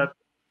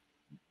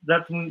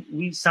 that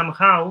we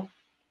somehow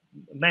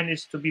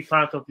managed to be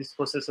part of this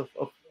process of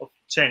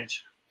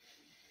change.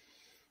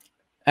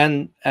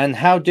 And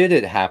how did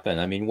it happen?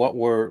 I mean,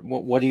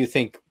 what do you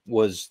think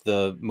was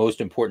the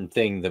most important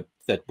thing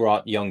that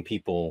brought young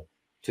people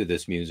to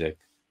this music?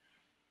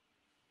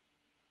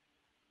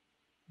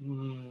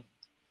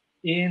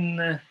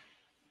 In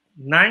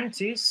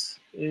 90s,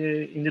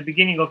 in the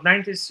beginning of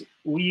 90s,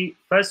 we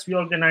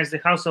organized the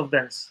House of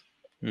Dance,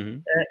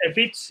 a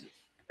bit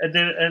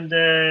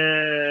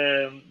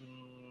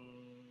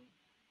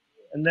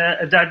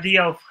the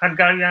idea of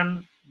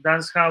Hungarian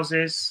dance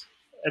houses,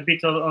 a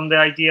bit on the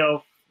idea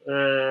of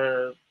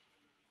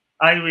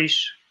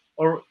Irish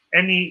or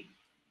any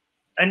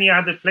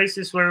other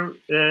places where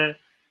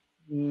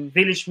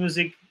village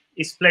music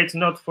is played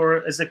not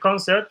as a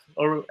concert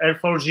or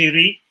for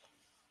jury,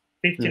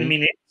 15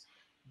 minutes,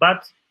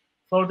 but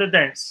for the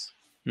dance,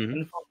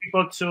 and for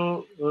people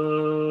to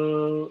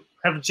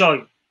have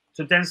joy,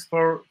 to dance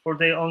for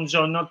their own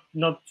joy,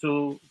 not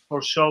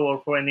for show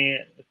or for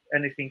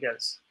anything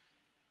else.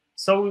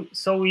 So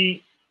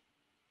we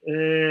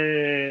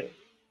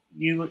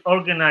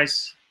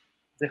organize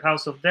the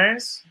House of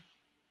Dance.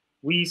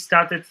 We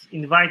started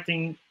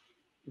inviting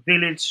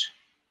village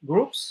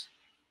groups.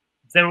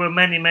 There were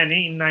many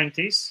in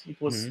 90s. It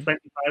was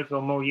 25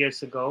 or more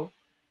years ago.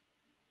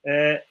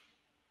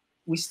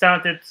 We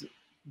started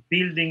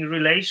building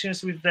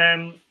relations with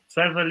them,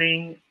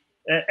 traveling,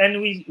 and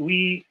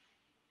we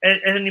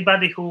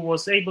anybody who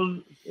was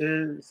able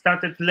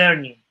started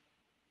learning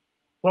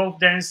both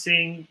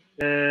dancing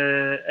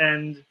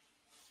and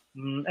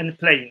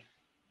playing.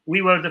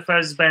 We were the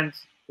first band.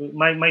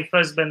 My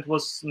first band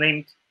was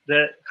named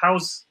the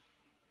House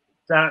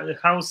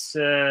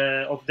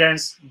of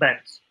Dance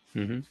Band,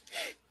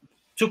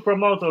 to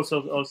promote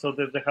also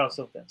the House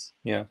of Dance.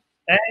 Yeah,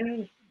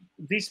 and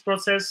this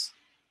process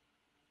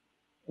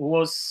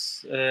was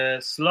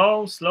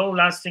slow,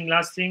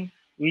 lasting.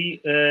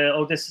 We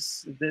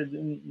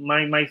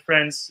my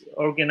friends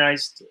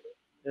organized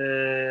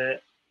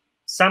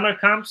summer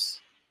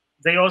camps.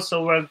 They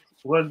also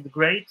worked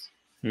great.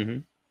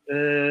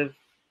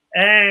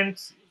 And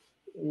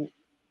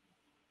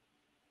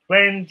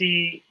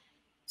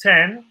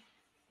 2010,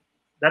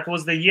 that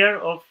was the year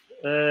of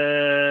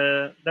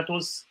that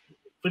was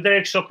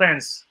Frédéric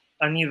Chopin's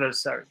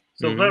anniversary.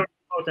 So very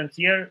important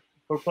year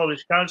for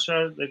Polish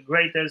culture, the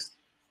greatest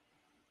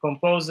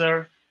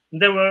composer.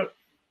 There were,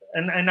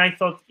 and I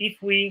thought,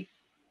 if we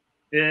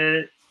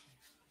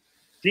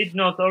did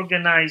not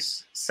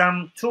organize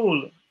some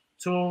tool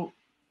to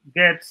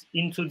get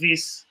into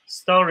this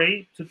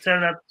story, to tell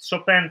that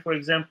Chopin, for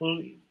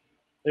example,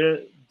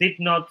 did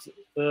not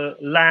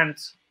land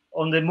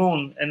on the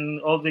moon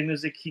and all the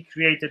music he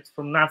created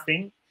from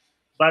nothing,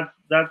 but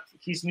that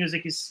his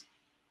music is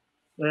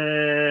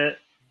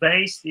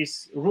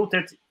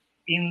rooted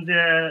in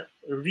the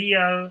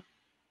real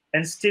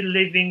and still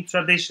living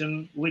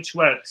tradition, which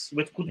works,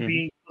 which could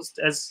be used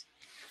as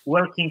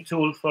working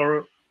tool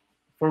for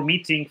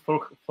meeting,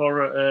 for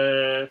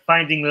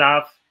finding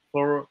love,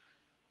 for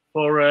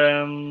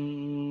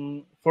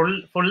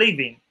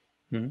living.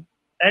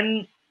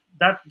 And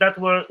that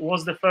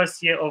was the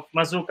first year of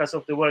Mazurkas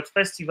of the World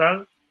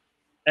Festival,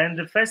 and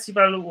the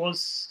festival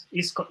is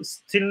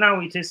still now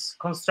it is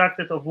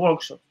constructed of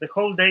workshops. The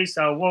whole days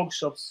are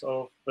workshops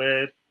of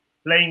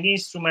playing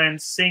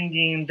instruments,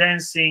 singing,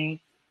 dancing.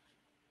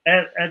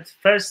 At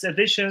first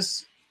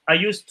editions, I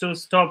used to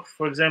stop,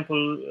 for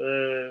example,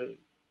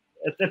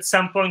 at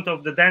some point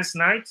of the dance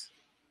night,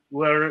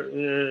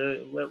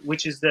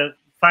 which is the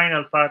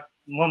final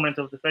moment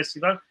of the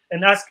festival,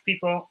 and ask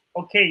people,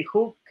 okay,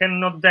 who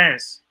cannot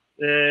dance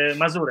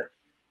mazurek?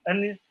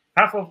 And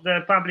half of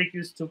the public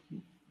used to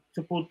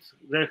put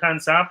their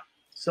hands up.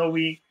 So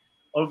we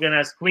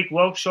organized quick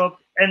workshop,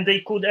 and they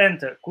could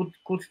enter,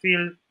 could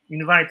feel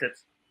invited.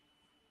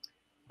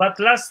 But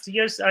last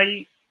years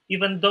I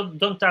even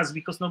don't ask,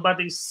 because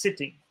nobody is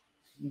sitting.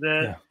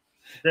 The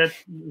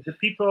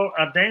people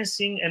are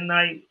dancing, and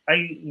I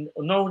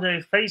know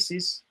their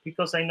faces,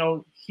 because I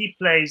know he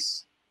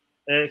plays.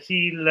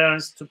 He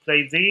learns to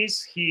play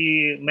this.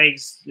 He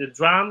makes the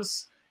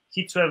drums.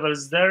 He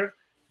travels there.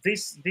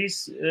 This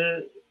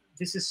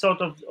is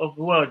sort of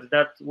word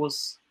that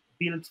was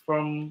built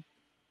from,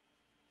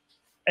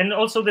 and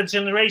also the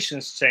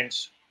generations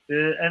change,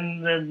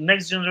 and the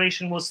next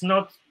generation was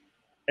not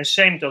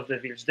ashamed of the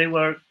village. They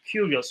were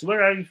curious.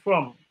 Where are you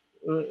from?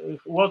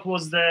 What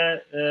was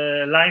the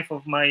life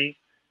of my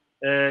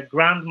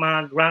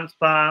grandma,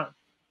 grandpa?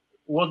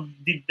 What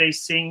did they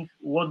sing?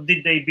 What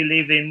did they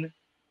believe in?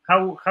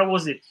 How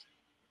was it?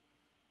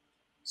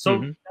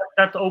 So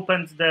that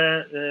opened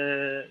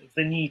the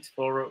need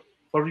for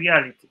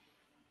reality.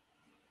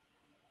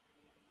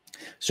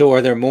 So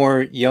are there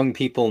more young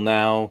people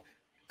now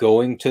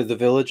going to the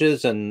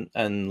villages and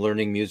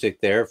learning music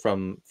there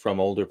from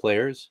older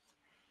players?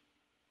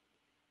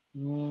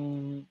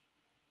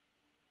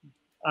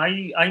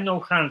 I know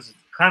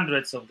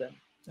hundreds of them.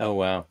 Oh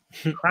wow.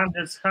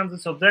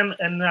 hundreds of them,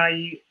 and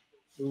I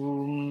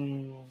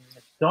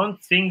don't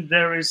think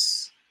there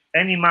is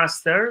any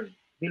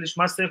village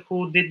master,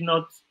 who did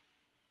not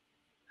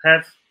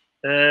have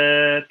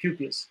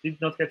pupils, did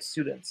not have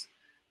students.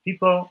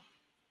 People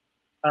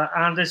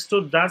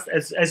understood that,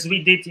 as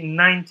we did in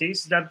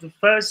 90s, that the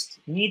first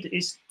need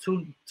is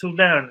to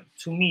learn,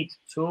 to meet,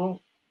 to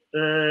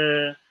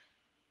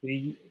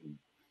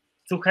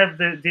have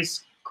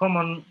this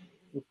common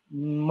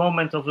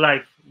moment of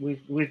life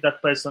with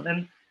that person,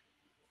 and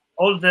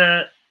all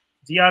the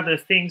other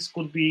things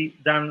could be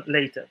done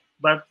later,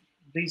 but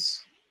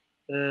this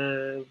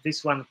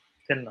one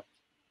cannot.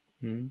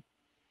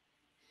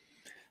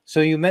 So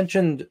you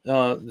mentioned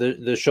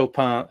the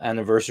Chopin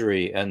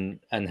anniversary and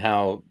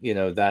how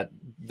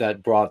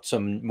that brought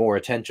some more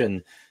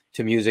attention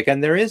to music,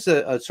 and there is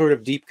a sort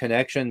of deep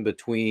connection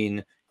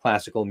between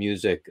classical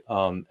music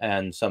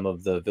and some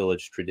of the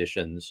village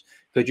traditions.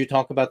 Could you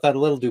talk about that a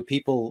little? Do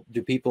people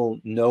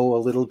know a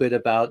little bit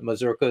about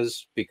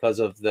mazurkas because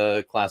of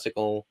the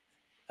classical,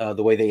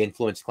 the way they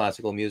influence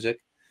classical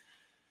music?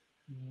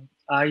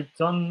 I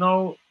don't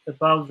know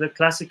about the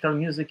classical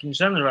music in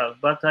general,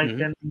 but I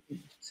can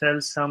tell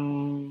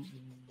some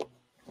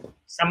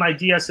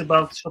ideas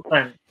about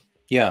Chopin.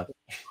 Yeah,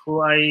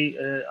 who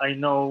I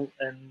know,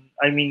 and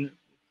I mean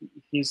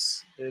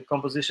his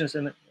compositions,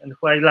 and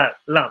who I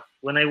love.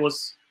 When I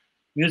was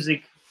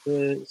music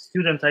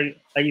student, I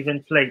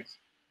even played.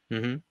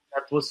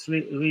 That was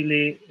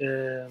really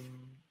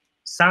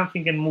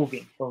something and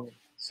moving for me.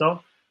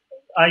 So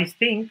I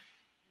think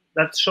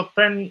that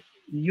Chopin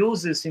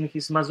uses in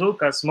his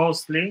mazurkas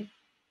mostly,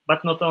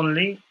 but not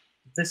only,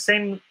 the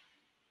same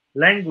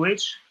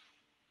language,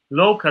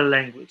 local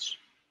language,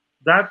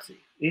 that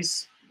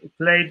is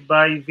played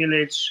by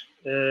village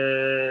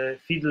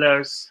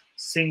fiddlers,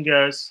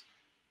 singers,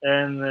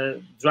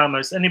 and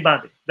drummers,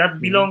 anybody that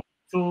belongs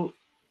to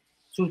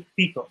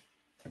people.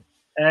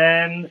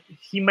 And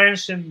he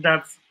mentioned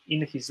that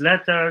in his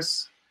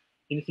letters,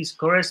 in his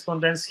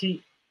correspondence,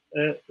 he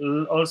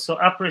also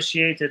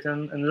appreciated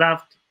and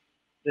loved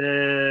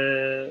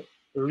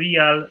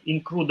real,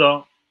 in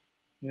crudo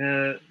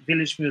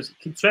village music.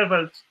 He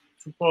traveled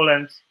to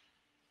Poland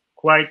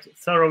quite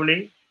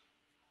thoroughly,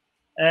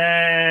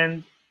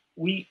 and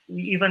we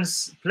even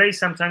play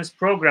sometimes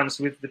programs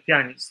with the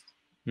pianist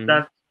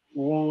that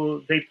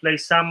they play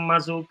some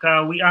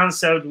mazurka. We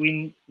answered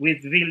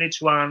with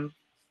village one,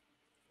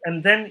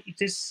 and then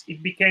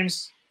it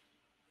becomes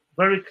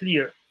very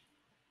clear.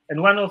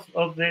 And one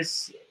of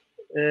these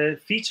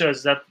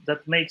features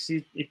that makes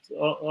it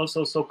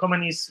also so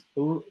common is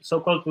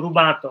so-called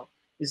rubato.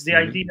 Is the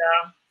idea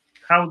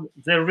how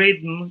the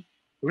rhythm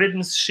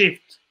rhythms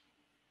shift,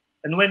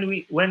 and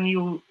when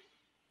you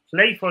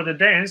play for the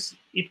dance,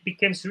 it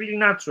becomes really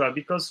natural,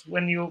 because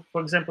when you,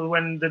 for example,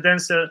 when the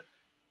dancer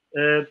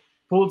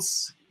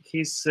puts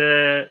his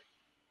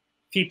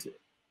feet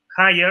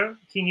higher,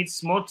 he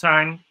needs more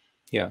time,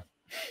 yeah,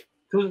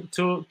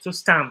 to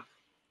stamp,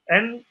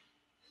 and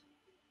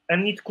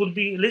it could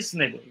be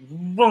listenable.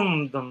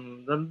 Dun,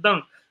 dun, dun,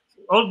 dun.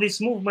 All these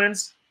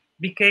movements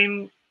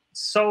became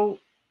so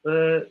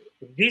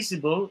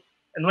visible,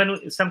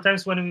 and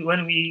sometimes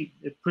when we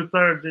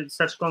prepare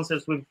such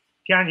concerts with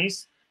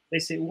pianists, they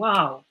say,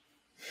 "Wow,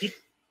 it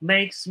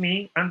makes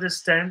me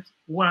understand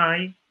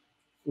why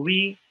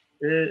we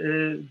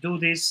do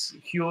this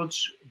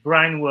huge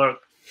brain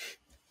work."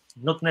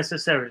 Not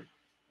necessarily.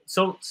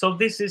 So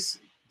this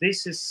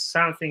is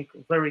something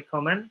very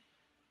common,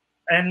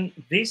 and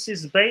this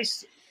is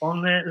based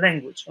on a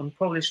language, on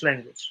Polish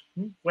language.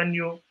 When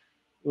you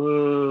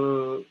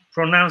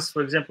pronounce,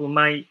 for example,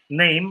 my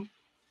name,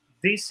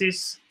 this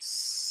is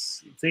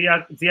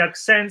the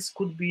accents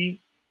could be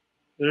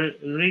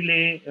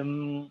really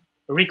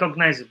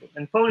recognizable.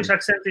 And Polish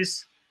accent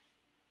is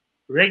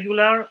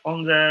regular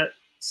on the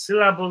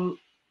syllable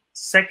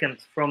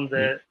second from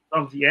the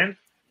end.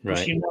 Right.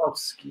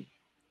 Prusinowski,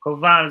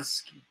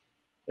 Kowalski,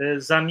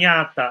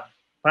 Zamiata,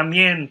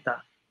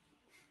 Pamięta.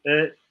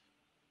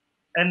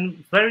 And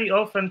very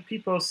often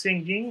people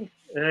singing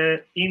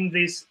in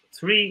this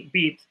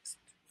 3-beat,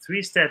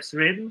 3 steps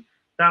rhythm,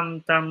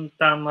 tam, tam,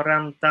 tam,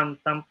 ram, tam,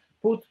 tam,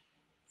 put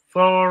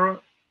 4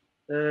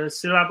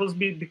 syllables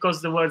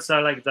because the words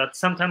are like that,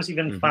 sometimes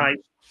even 5.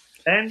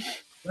 And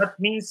that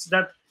means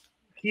that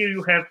here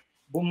you have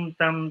bum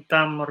tam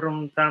tam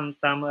rum tam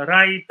tam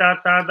rai ta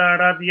ta da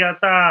ra dia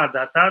ta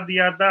da ta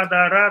dia da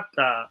da ra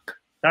ta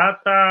ta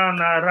ta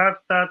na ra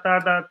ta ta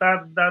da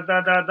ta da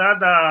da da da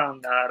da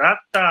na ra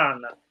ta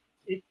na.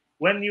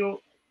 When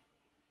you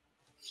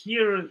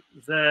hear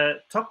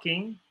the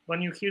talking,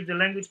 when you hear the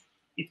language,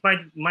 it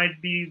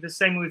might be the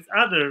same with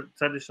other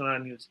traditional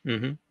music.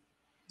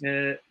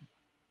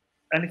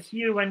 And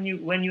here, when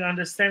you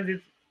understand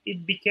it,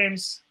 it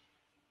becomes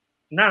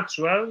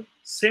natural,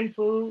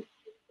 simple,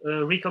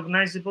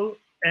 recognizable,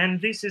 and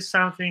this is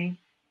something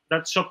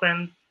that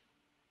Chopin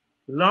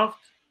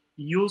loved,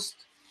 used,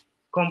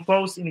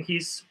 composed in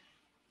his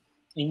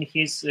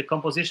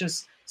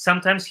compositions.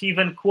 Sometimes he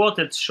even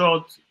quoted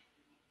short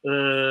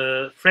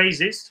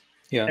phrases,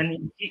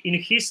 and in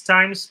his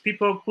times,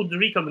 people could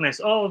recognize,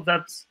 oh,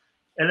 that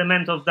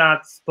element of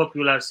that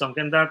popular song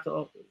and that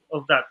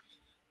of that.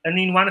 And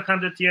in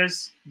 100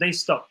 years, they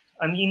stopped,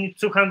 and in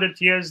 200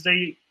 years,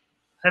 they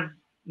have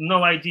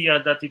no idea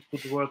that it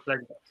could work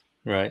like that.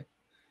 Right.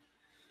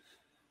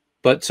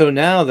 But so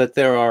now that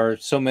there are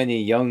so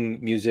many young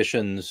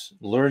musicians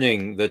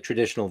learning the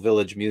traditional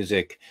village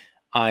music,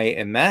 I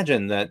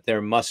imagine that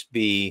there must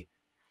be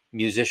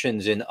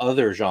musicians in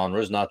other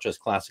genres, not just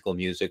classical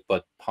music,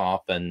 but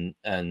pop and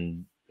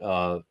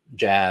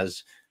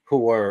jazz,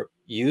 who are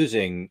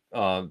using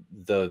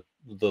the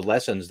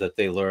lessons that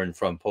they learned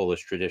from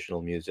Polish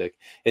traditional music.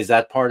 Is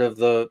that part of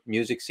the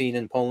music scene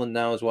in Poland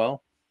now as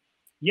well?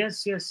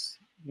 Yes.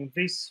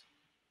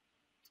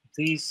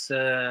 This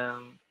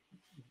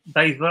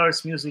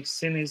diverse music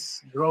scene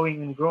is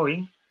growing and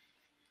growing,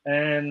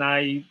 and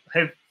I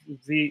have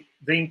the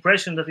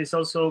impression that it's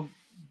also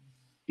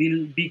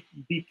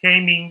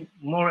becoming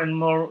more and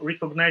more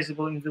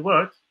recognizable in the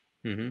world.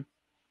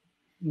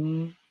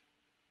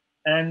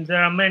 And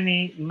there are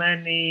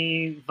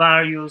many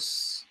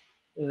various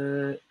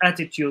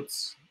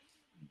attitudes,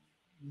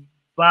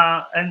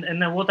 but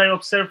and what I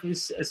observe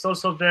is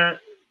also the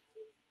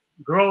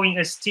growing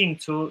esteem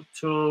to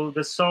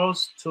the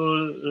source,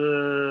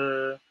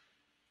 to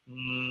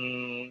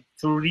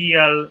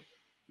real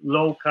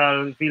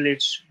local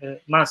village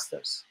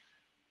masters.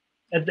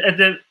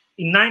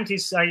 In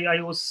 90s,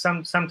 I was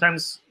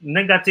sometimes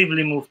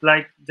negatively moved,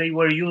 like they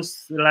were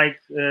used like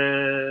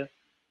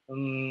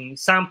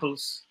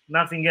samples,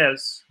 nothing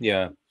else.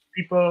 Yeah.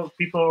 People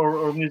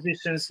or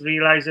musicians,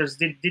 realizers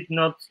did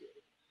not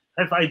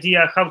have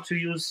idea how to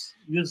use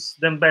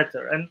them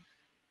better. And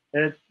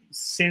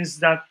since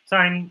that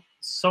time,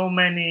 so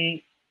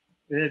many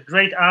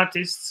great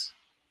artists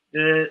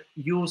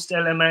used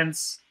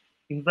elements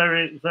in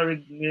very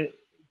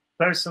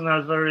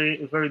personal,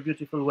 very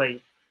beautiful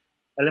way.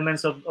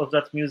 Elements of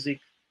that music,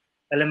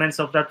 elements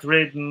of that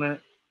rhythm,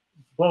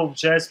 both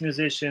jazz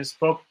musicians,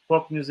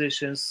 pop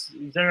musicians.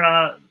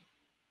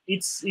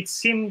 It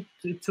seemed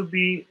to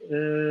be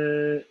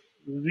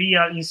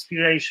real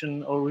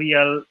inspiration or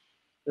real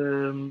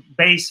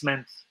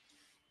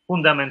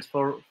fundament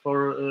for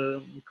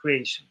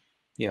creation.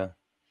 Yeah,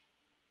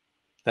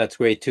 that's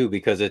great too,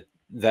 because it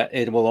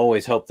will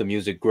always help the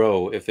music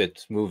grow if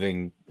it's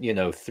moving,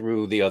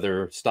 through the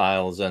other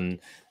styles and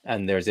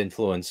there's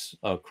influence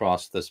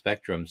across the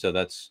spectrum. So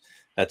that's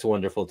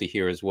wonderful to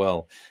hear as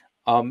well.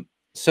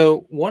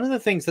 So one of the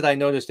things that I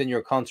noticed in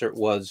your concert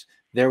was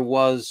there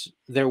was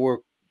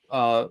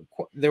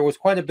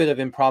quite a bit of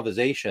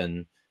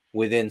improvisation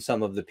within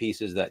some of the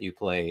pieces that you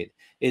played.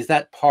 Is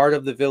that part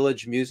of the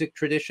village music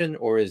tradition,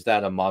 or is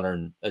that a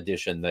modern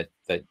addition that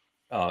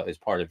is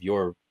part of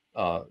your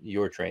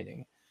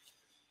training?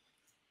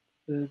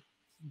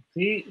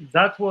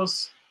 That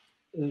was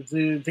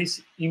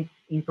this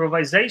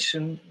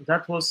improvisation.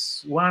 That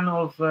was one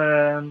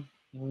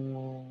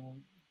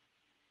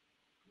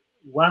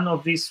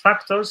of these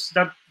factors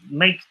that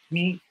made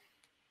me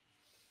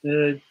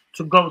to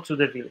go to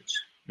the village.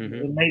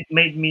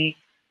 Made me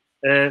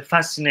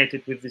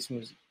fascinated with this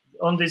music.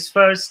 On this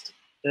first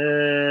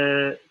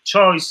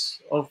choice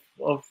of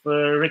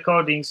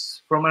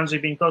recordings from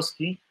Andrzej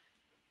Bieńkowski,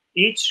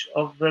 each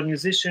of the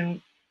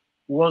musicians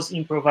was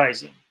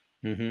improvising.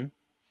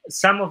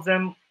 Some of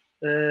them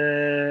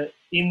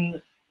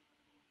in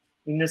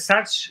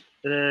such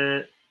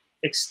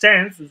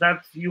extent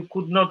that you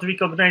could not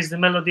recognize the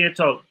melody at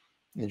all.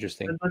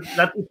 Interesting.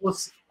 That it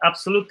was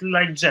absolutely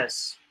like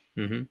jazz.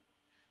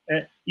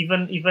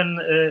 Even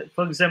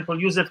for example,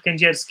 Józef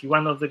Kędzierski,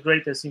 one of the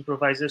greatest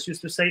improvisers,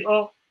 used to say,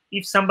 "Oh,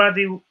 if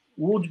somebody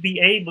would be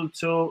able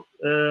to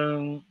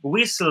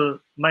whistle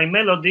my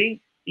melody,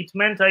 it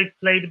meant I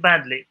played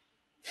badly."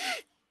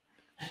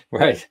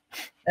 Right.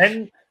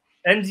 And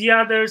the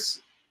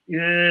others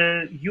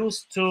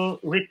used to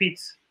repeat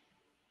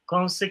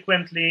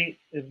consequently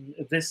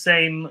the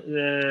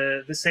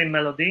same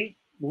melody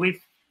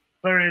with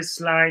very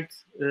slight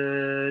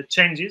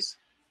changes,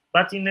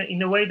 but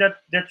in a way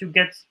that you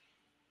get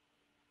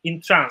in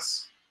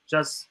trance,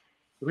 just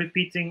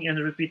repeating and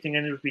repeating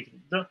and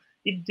repeating.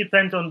 It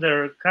depends on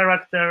their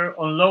character,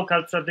 on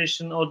local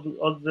tradition, or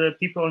the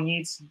people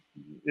needs,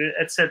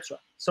 etc.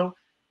 So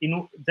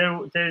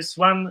there's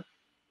one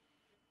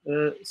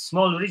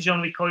small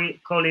region, we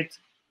call it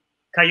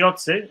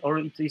Kajocy, or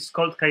it is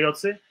called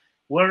Kajocy,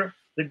 where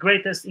the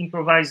greatest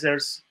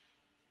improvisers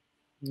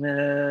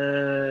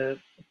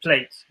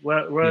played,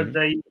 where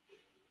they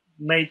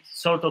made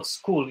sort of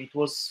school. It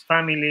was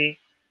family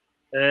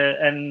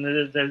and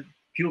the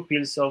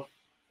pupils of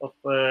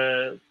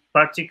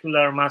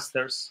particular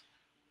masters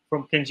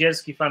from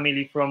Kędzierski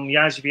family, from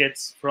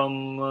Jaźwiec,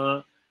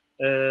 from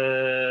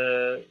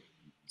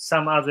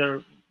some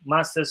other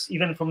masters,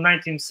 even from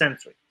 19th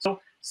century. So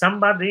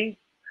somebody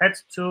had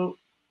to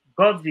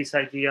got this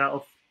idea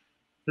of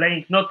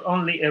playing not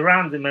only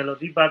around the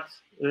melody, but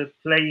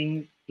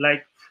playing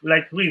like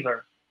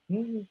river.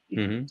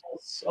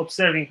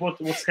 Observing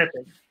what's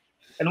happening.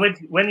 And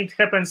when it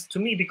happens to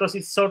me, because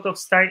it's sort of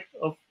state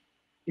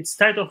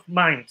of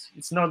mind,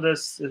 it's not a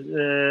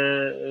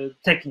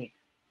technique.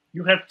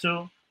 You have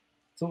to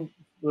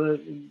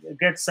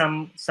get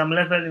some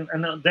level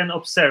and then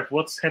observe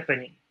what's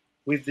happening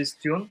with this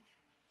tune.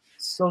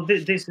 So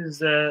this is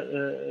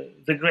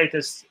the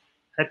greatest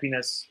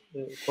happiness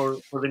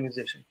for the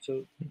musician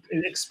to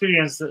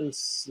experience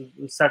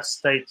such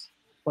state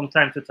from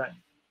time to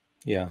time.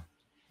 Yeah,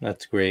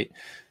 that's great.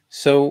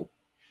 So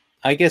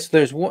I guess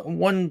there's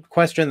one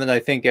question that I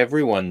think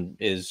everyone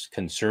is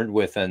concerned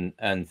with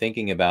and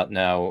thinking about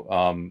now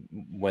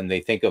when they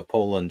think of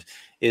Poland,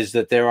 is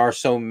that there are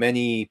so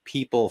many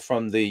people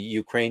from the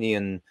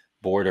Ukrainian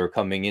border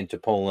coming into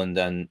Poland,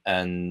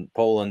 and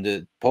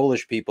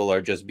Polish people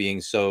are just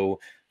being so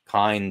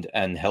kind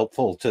and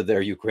helpful to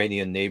their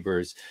Ukrainian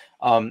neighbors.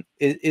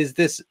 Is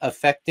this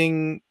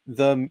affecting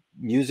the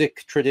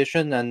music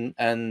tradition and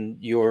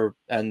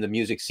the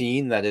music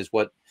scene? That is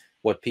what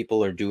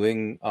people are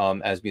doing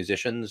as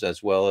musicians,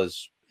 as well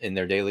as in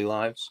their daily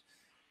lives?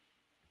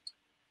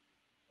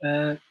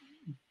 The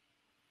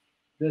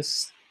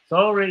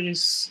story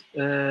is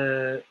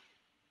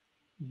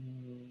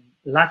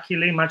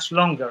luckily much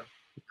longer,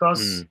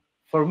 because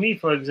for me,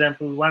 for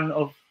example, one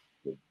of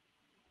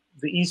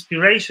the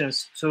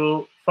inspirations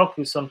to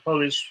focus on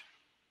Polish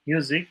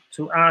music,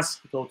 to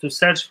ask or to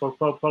search for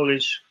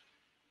Polish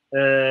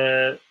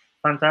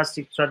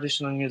fantastic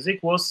traditional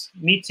music, was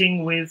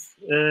meeting with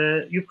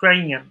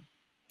Ukrainian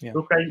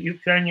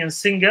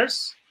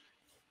singers.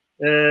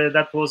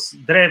 That was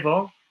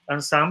Drevo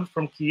ensemble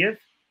from Kiev.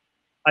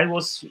 I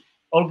was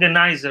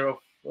organizer of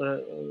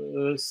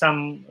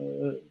some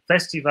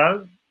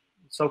festival,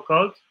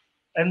 so-called,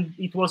 and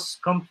it was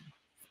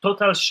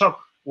total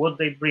shock what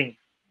they bring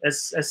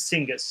as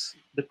singers.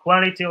 The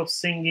quality of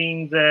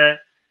singing, the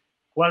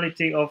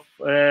quality of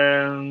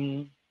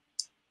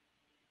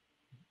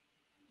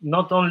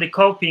not only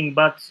coping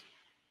but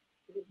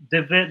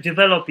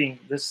developing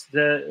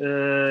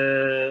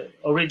the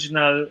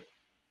original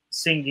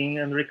singing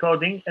and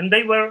recording, and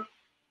they were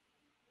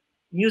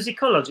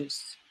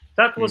musicologists.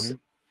 That was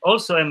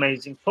also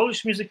amazing.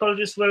 Polish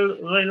musicologists were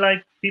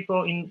like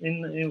people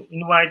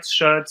in white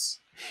shirts,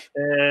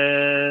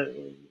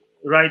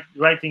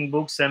 writing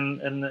books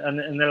and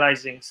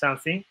analyzing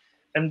something,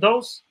 and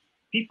those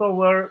people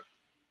were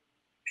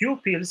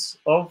pupils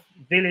of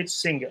village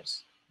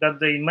singers that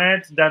they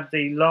met, that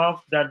they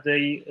loved, that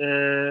they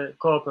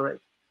cooperate.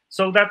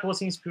 So that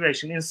was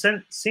inspiration. And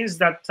since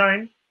that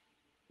time,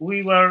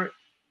 we were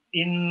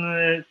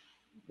in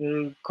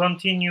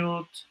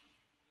continued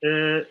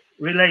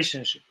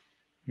relationship.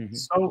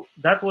 So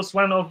that was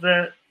one of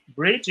the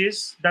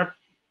bridges that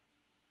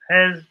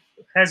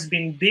has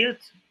been built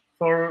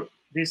for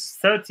these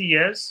 30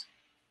 years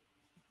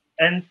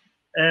and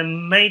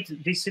made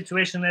this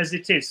situation as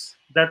it is,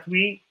 that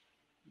we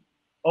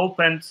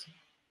opened,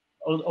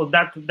 or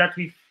that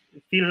we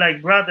feel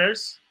like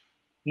brothers,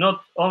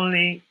 not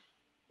only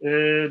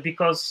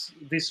because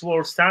this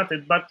war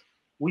started, but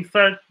we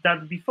felt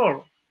that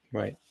before.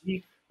 Right.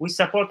 We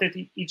supported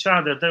each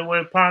other. They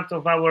were part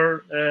of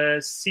our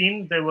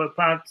scene. They were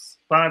parts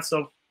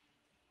of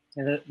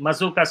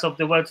Mazurkas of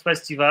the World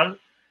Festival,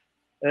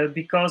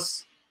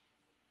 because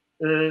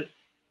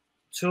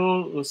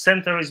 2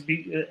 centuries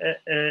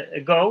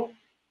ago,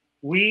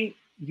 we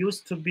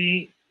used to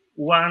be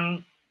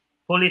one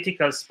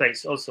political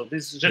space. Also,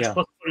 this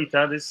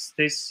Rzeczpospolita,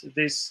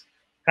 this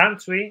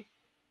country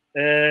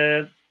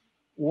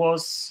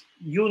was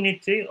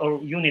unity.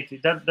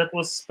 That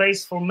was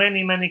space for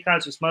many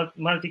cultures,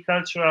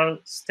 multicultural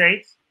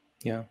state.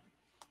 Yeah.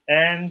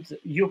 And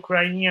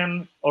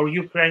Ukrainian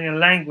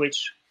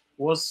language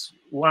was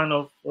one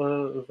of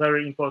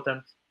very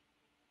important.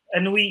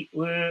 And we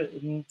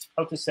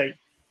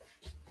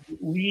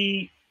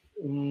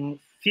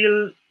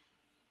feel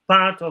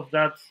part of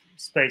that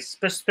space,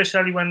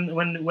 especially when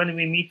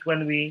we meet,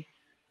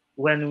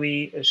 when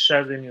we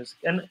share the music.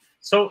 And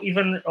so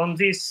even on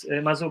this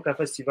Mazurka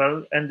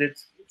festival, ended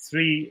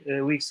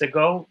 3 weeks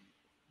ago,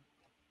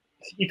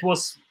 it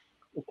was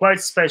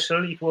quite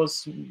special. It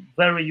was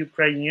very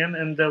Ukrainian,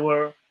 and there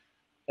were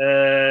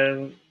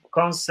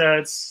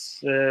concerts,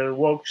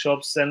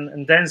 workshops,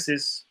 and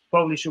dances,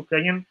 Polish,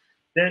 Ukrainian.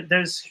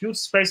 There's huge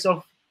space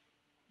of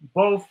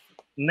both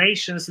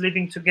nations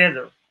living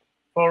together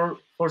for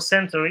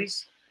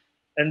centuries,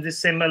 and the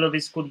same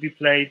melodies could be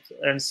played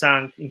and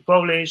sung in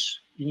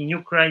Polish, in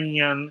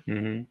Ukrainian,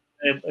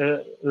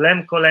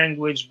 Lemko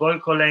language,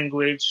 Boyko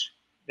language,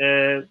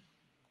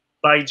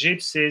 by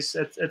gypsies,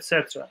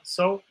 etc.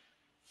 So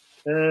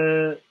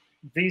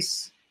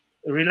this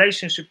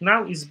relationship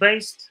now is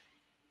based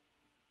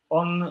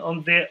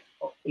on the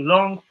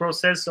long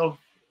process of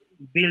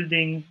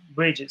building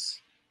bridges.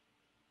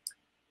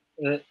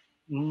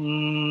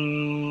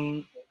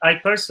 I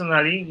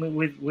personally,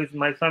 with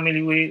my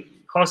family, we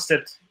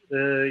hosted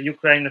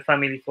Ukrainian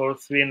family for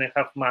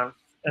 3.5 months,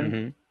 and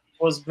it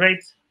was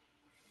great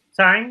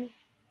time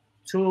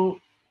to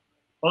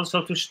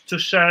also to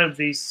share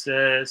these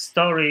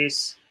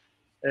stories,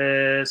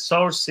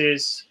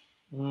 sources.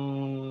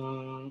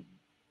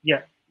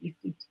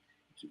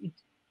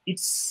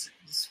 It's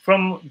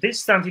from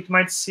distance it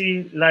might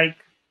seem like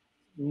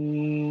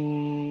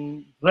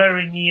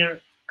very near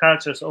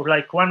cultures, or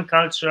like one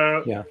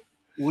culture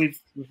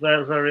with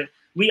very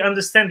we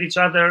understand each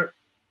other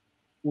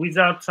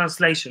without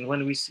translation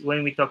when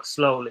we talk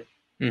slowly.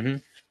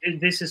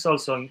 This is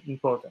also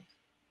important.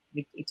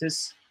 It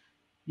is,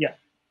 yeah.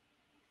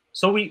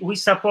 So we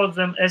support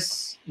them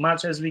as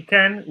much as we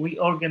can. We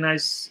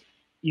organize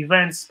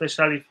events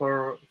especially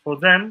for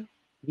them.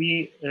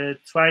 We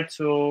try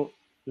to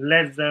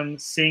let them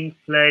sing,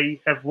 play,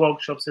 have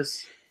workshops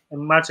as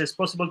much as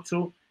possible,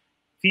 to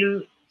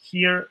feel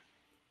here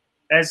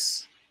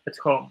as at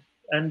home,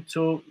 and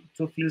to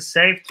feel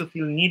safe, to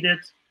feel needed,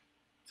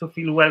 to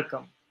feel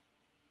welcome,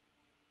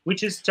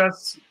 which is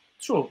just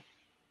true.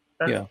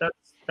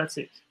 That's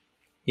it.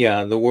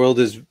 Yeah, the world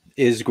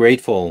is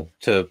grateful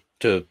to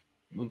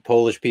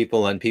Polish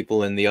people and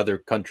people in the other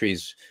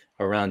countries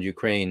around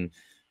Ukraine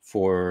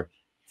for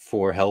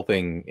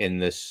helping in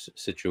this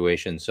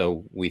situation.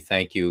 So we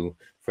thank you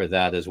for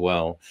that as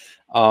well.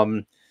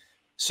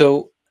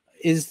 So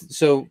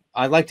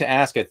I'd like to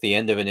ask at the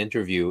end of an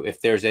interview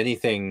if there's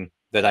anything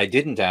that I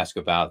didn't ask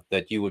about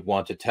that you would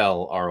want to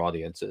tell our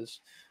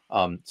audiences.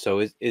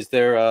 So is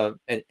there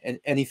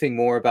anything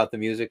more about the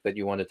music that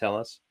you want to tell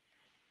us?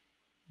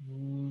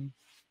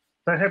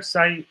 Perhaps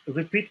I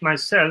repeat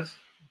myself,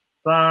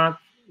 but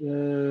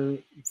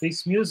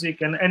this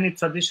music and any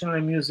traditional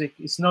music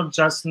is not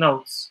just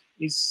notes.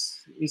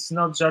 It's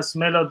not just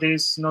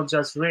melodies, not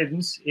just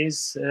rhythms.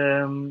 It's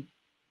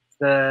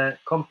the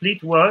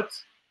complete word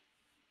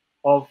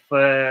of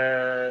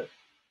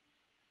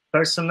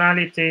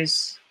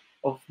personalities,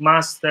 of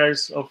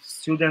masters, of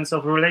students,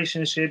 of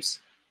relationships,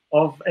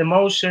 of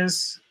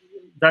emotions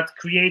that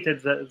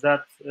created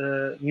that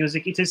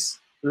music. It is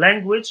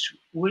language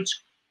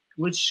which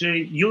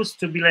used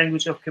to be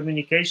language of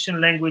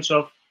communication, language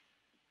of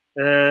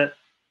that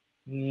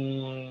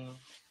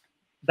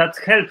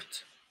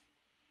helped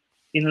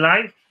in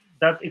life,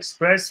 that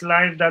express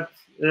life, that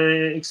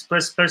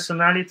express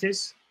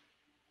personalities.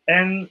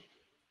 And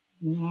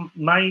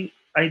my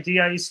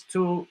idea is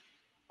to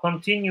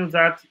continue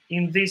that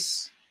in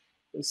this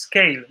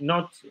scale,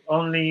 not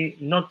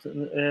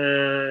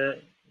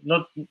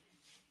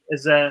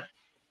as a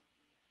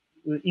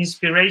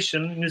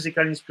inspiration,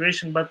 musical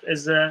inspiration, but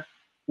as a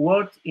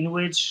world in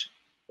which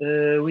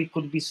we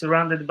could be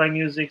surrounded by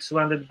music,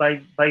 surrounded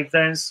by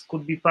dance,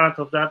 could be part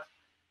of that,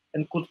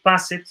 and could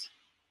pass it,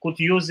 could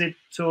use it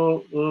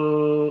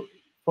to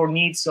for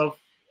needs of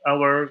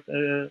our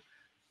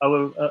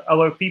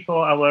people,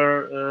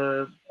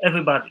 our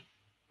everybody,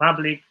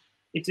 public.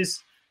 It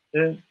is.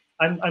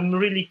 I'm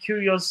really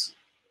curious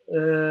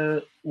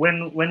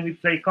when we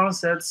play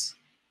concerts.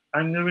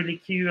 I'm really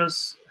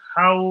curious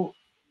how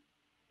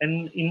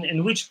and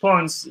in which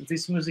points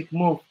this music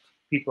moved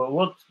people,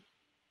 what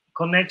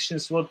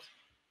connections, what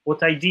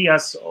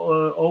ideas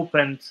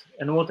opened,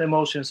 and what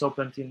emotions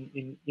opened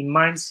in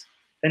minds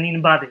and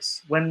in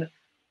bodies. When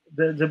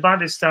the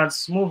body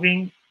starts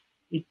moving,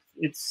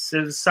 it's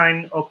a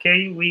sign,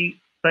 okay,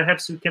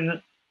 perhaps we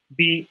can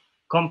be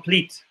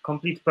complete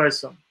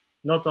person,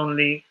 not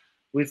only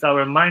with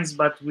our minds,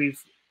 but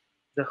with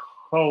the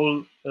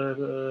whole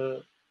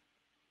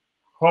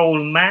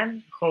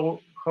man, whole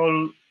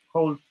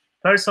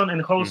person,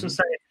 and whole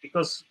society,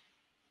 because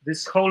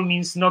this whole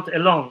means not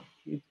alone.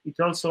 It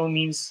also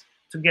means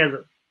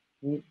together.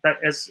 That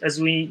as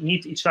we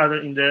need each other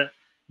in the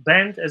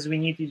band, as we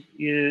need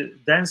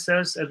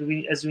dancers, as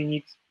we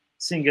need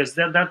singers.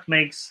 That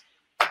makes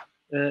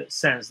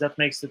sense. That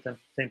makes the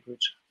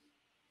temperature.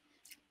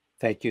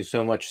 Thank you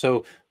so much.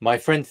 So my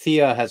friend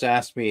Thea has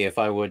asked me if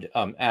I would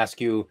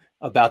ask you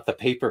about the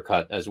paper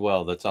cut as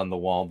well that's on the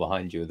wall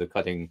behind you, the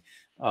cutting,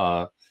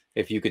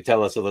 if you could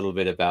tell us a little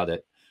bit about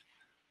it.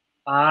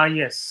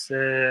 Yes.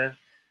 The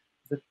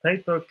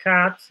paper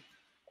cut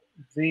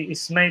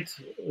is made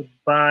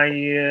by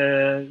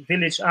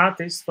village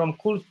artists from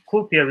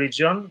Kurpia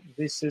region.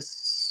 This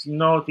is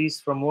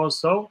northeast from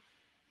Warsaw.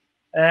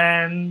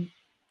 And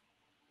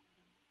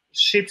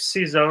sheep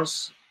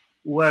scissors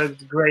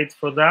worked great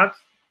for that.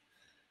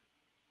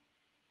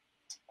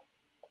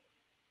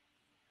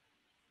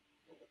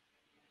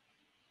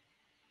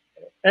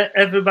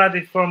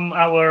 Everybody from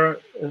our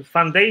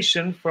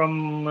foundation,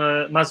 from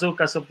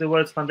Mazurkas of the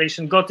World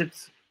Foundation, got it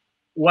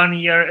 1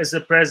 year as a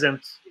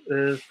present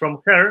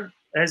from her,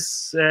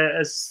 as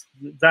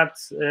that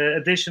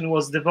edition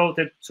was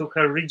devoted to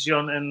her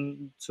region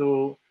and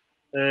to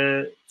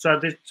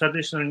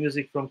traditional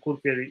music from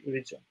Kurpia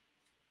region.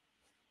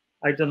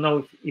 I don't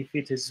know if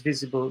it is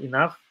visible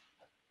enough.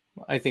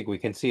 I think we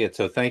can see it.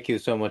 So thank you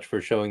so much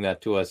for showing that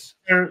to us.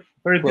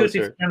 Very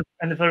beautiful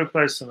and very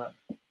personal.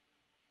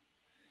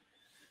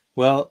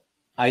 Well,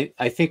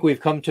 I think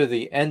we've come to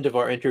the end of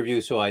our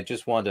interview, so I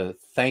just want to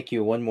thank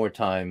you one more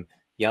time,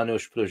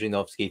 Janusz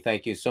Prusinowski.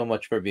 Thank you so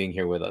much for being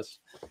here with us.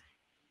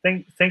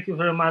 Thank you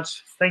very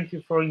much. Thank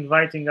you for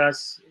inviting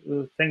us.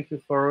 Thank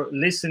you for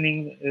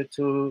listening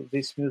to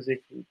this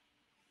music.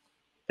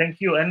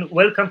 Thank you, and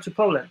welcome to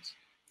Poland.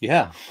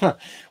 Yeah,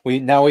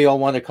 we all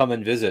want to come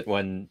and visit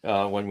when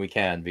we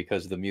can,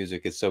 because the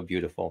music is so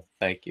beautiful.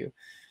 Thank you.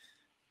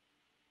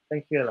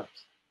 Thank you a lot.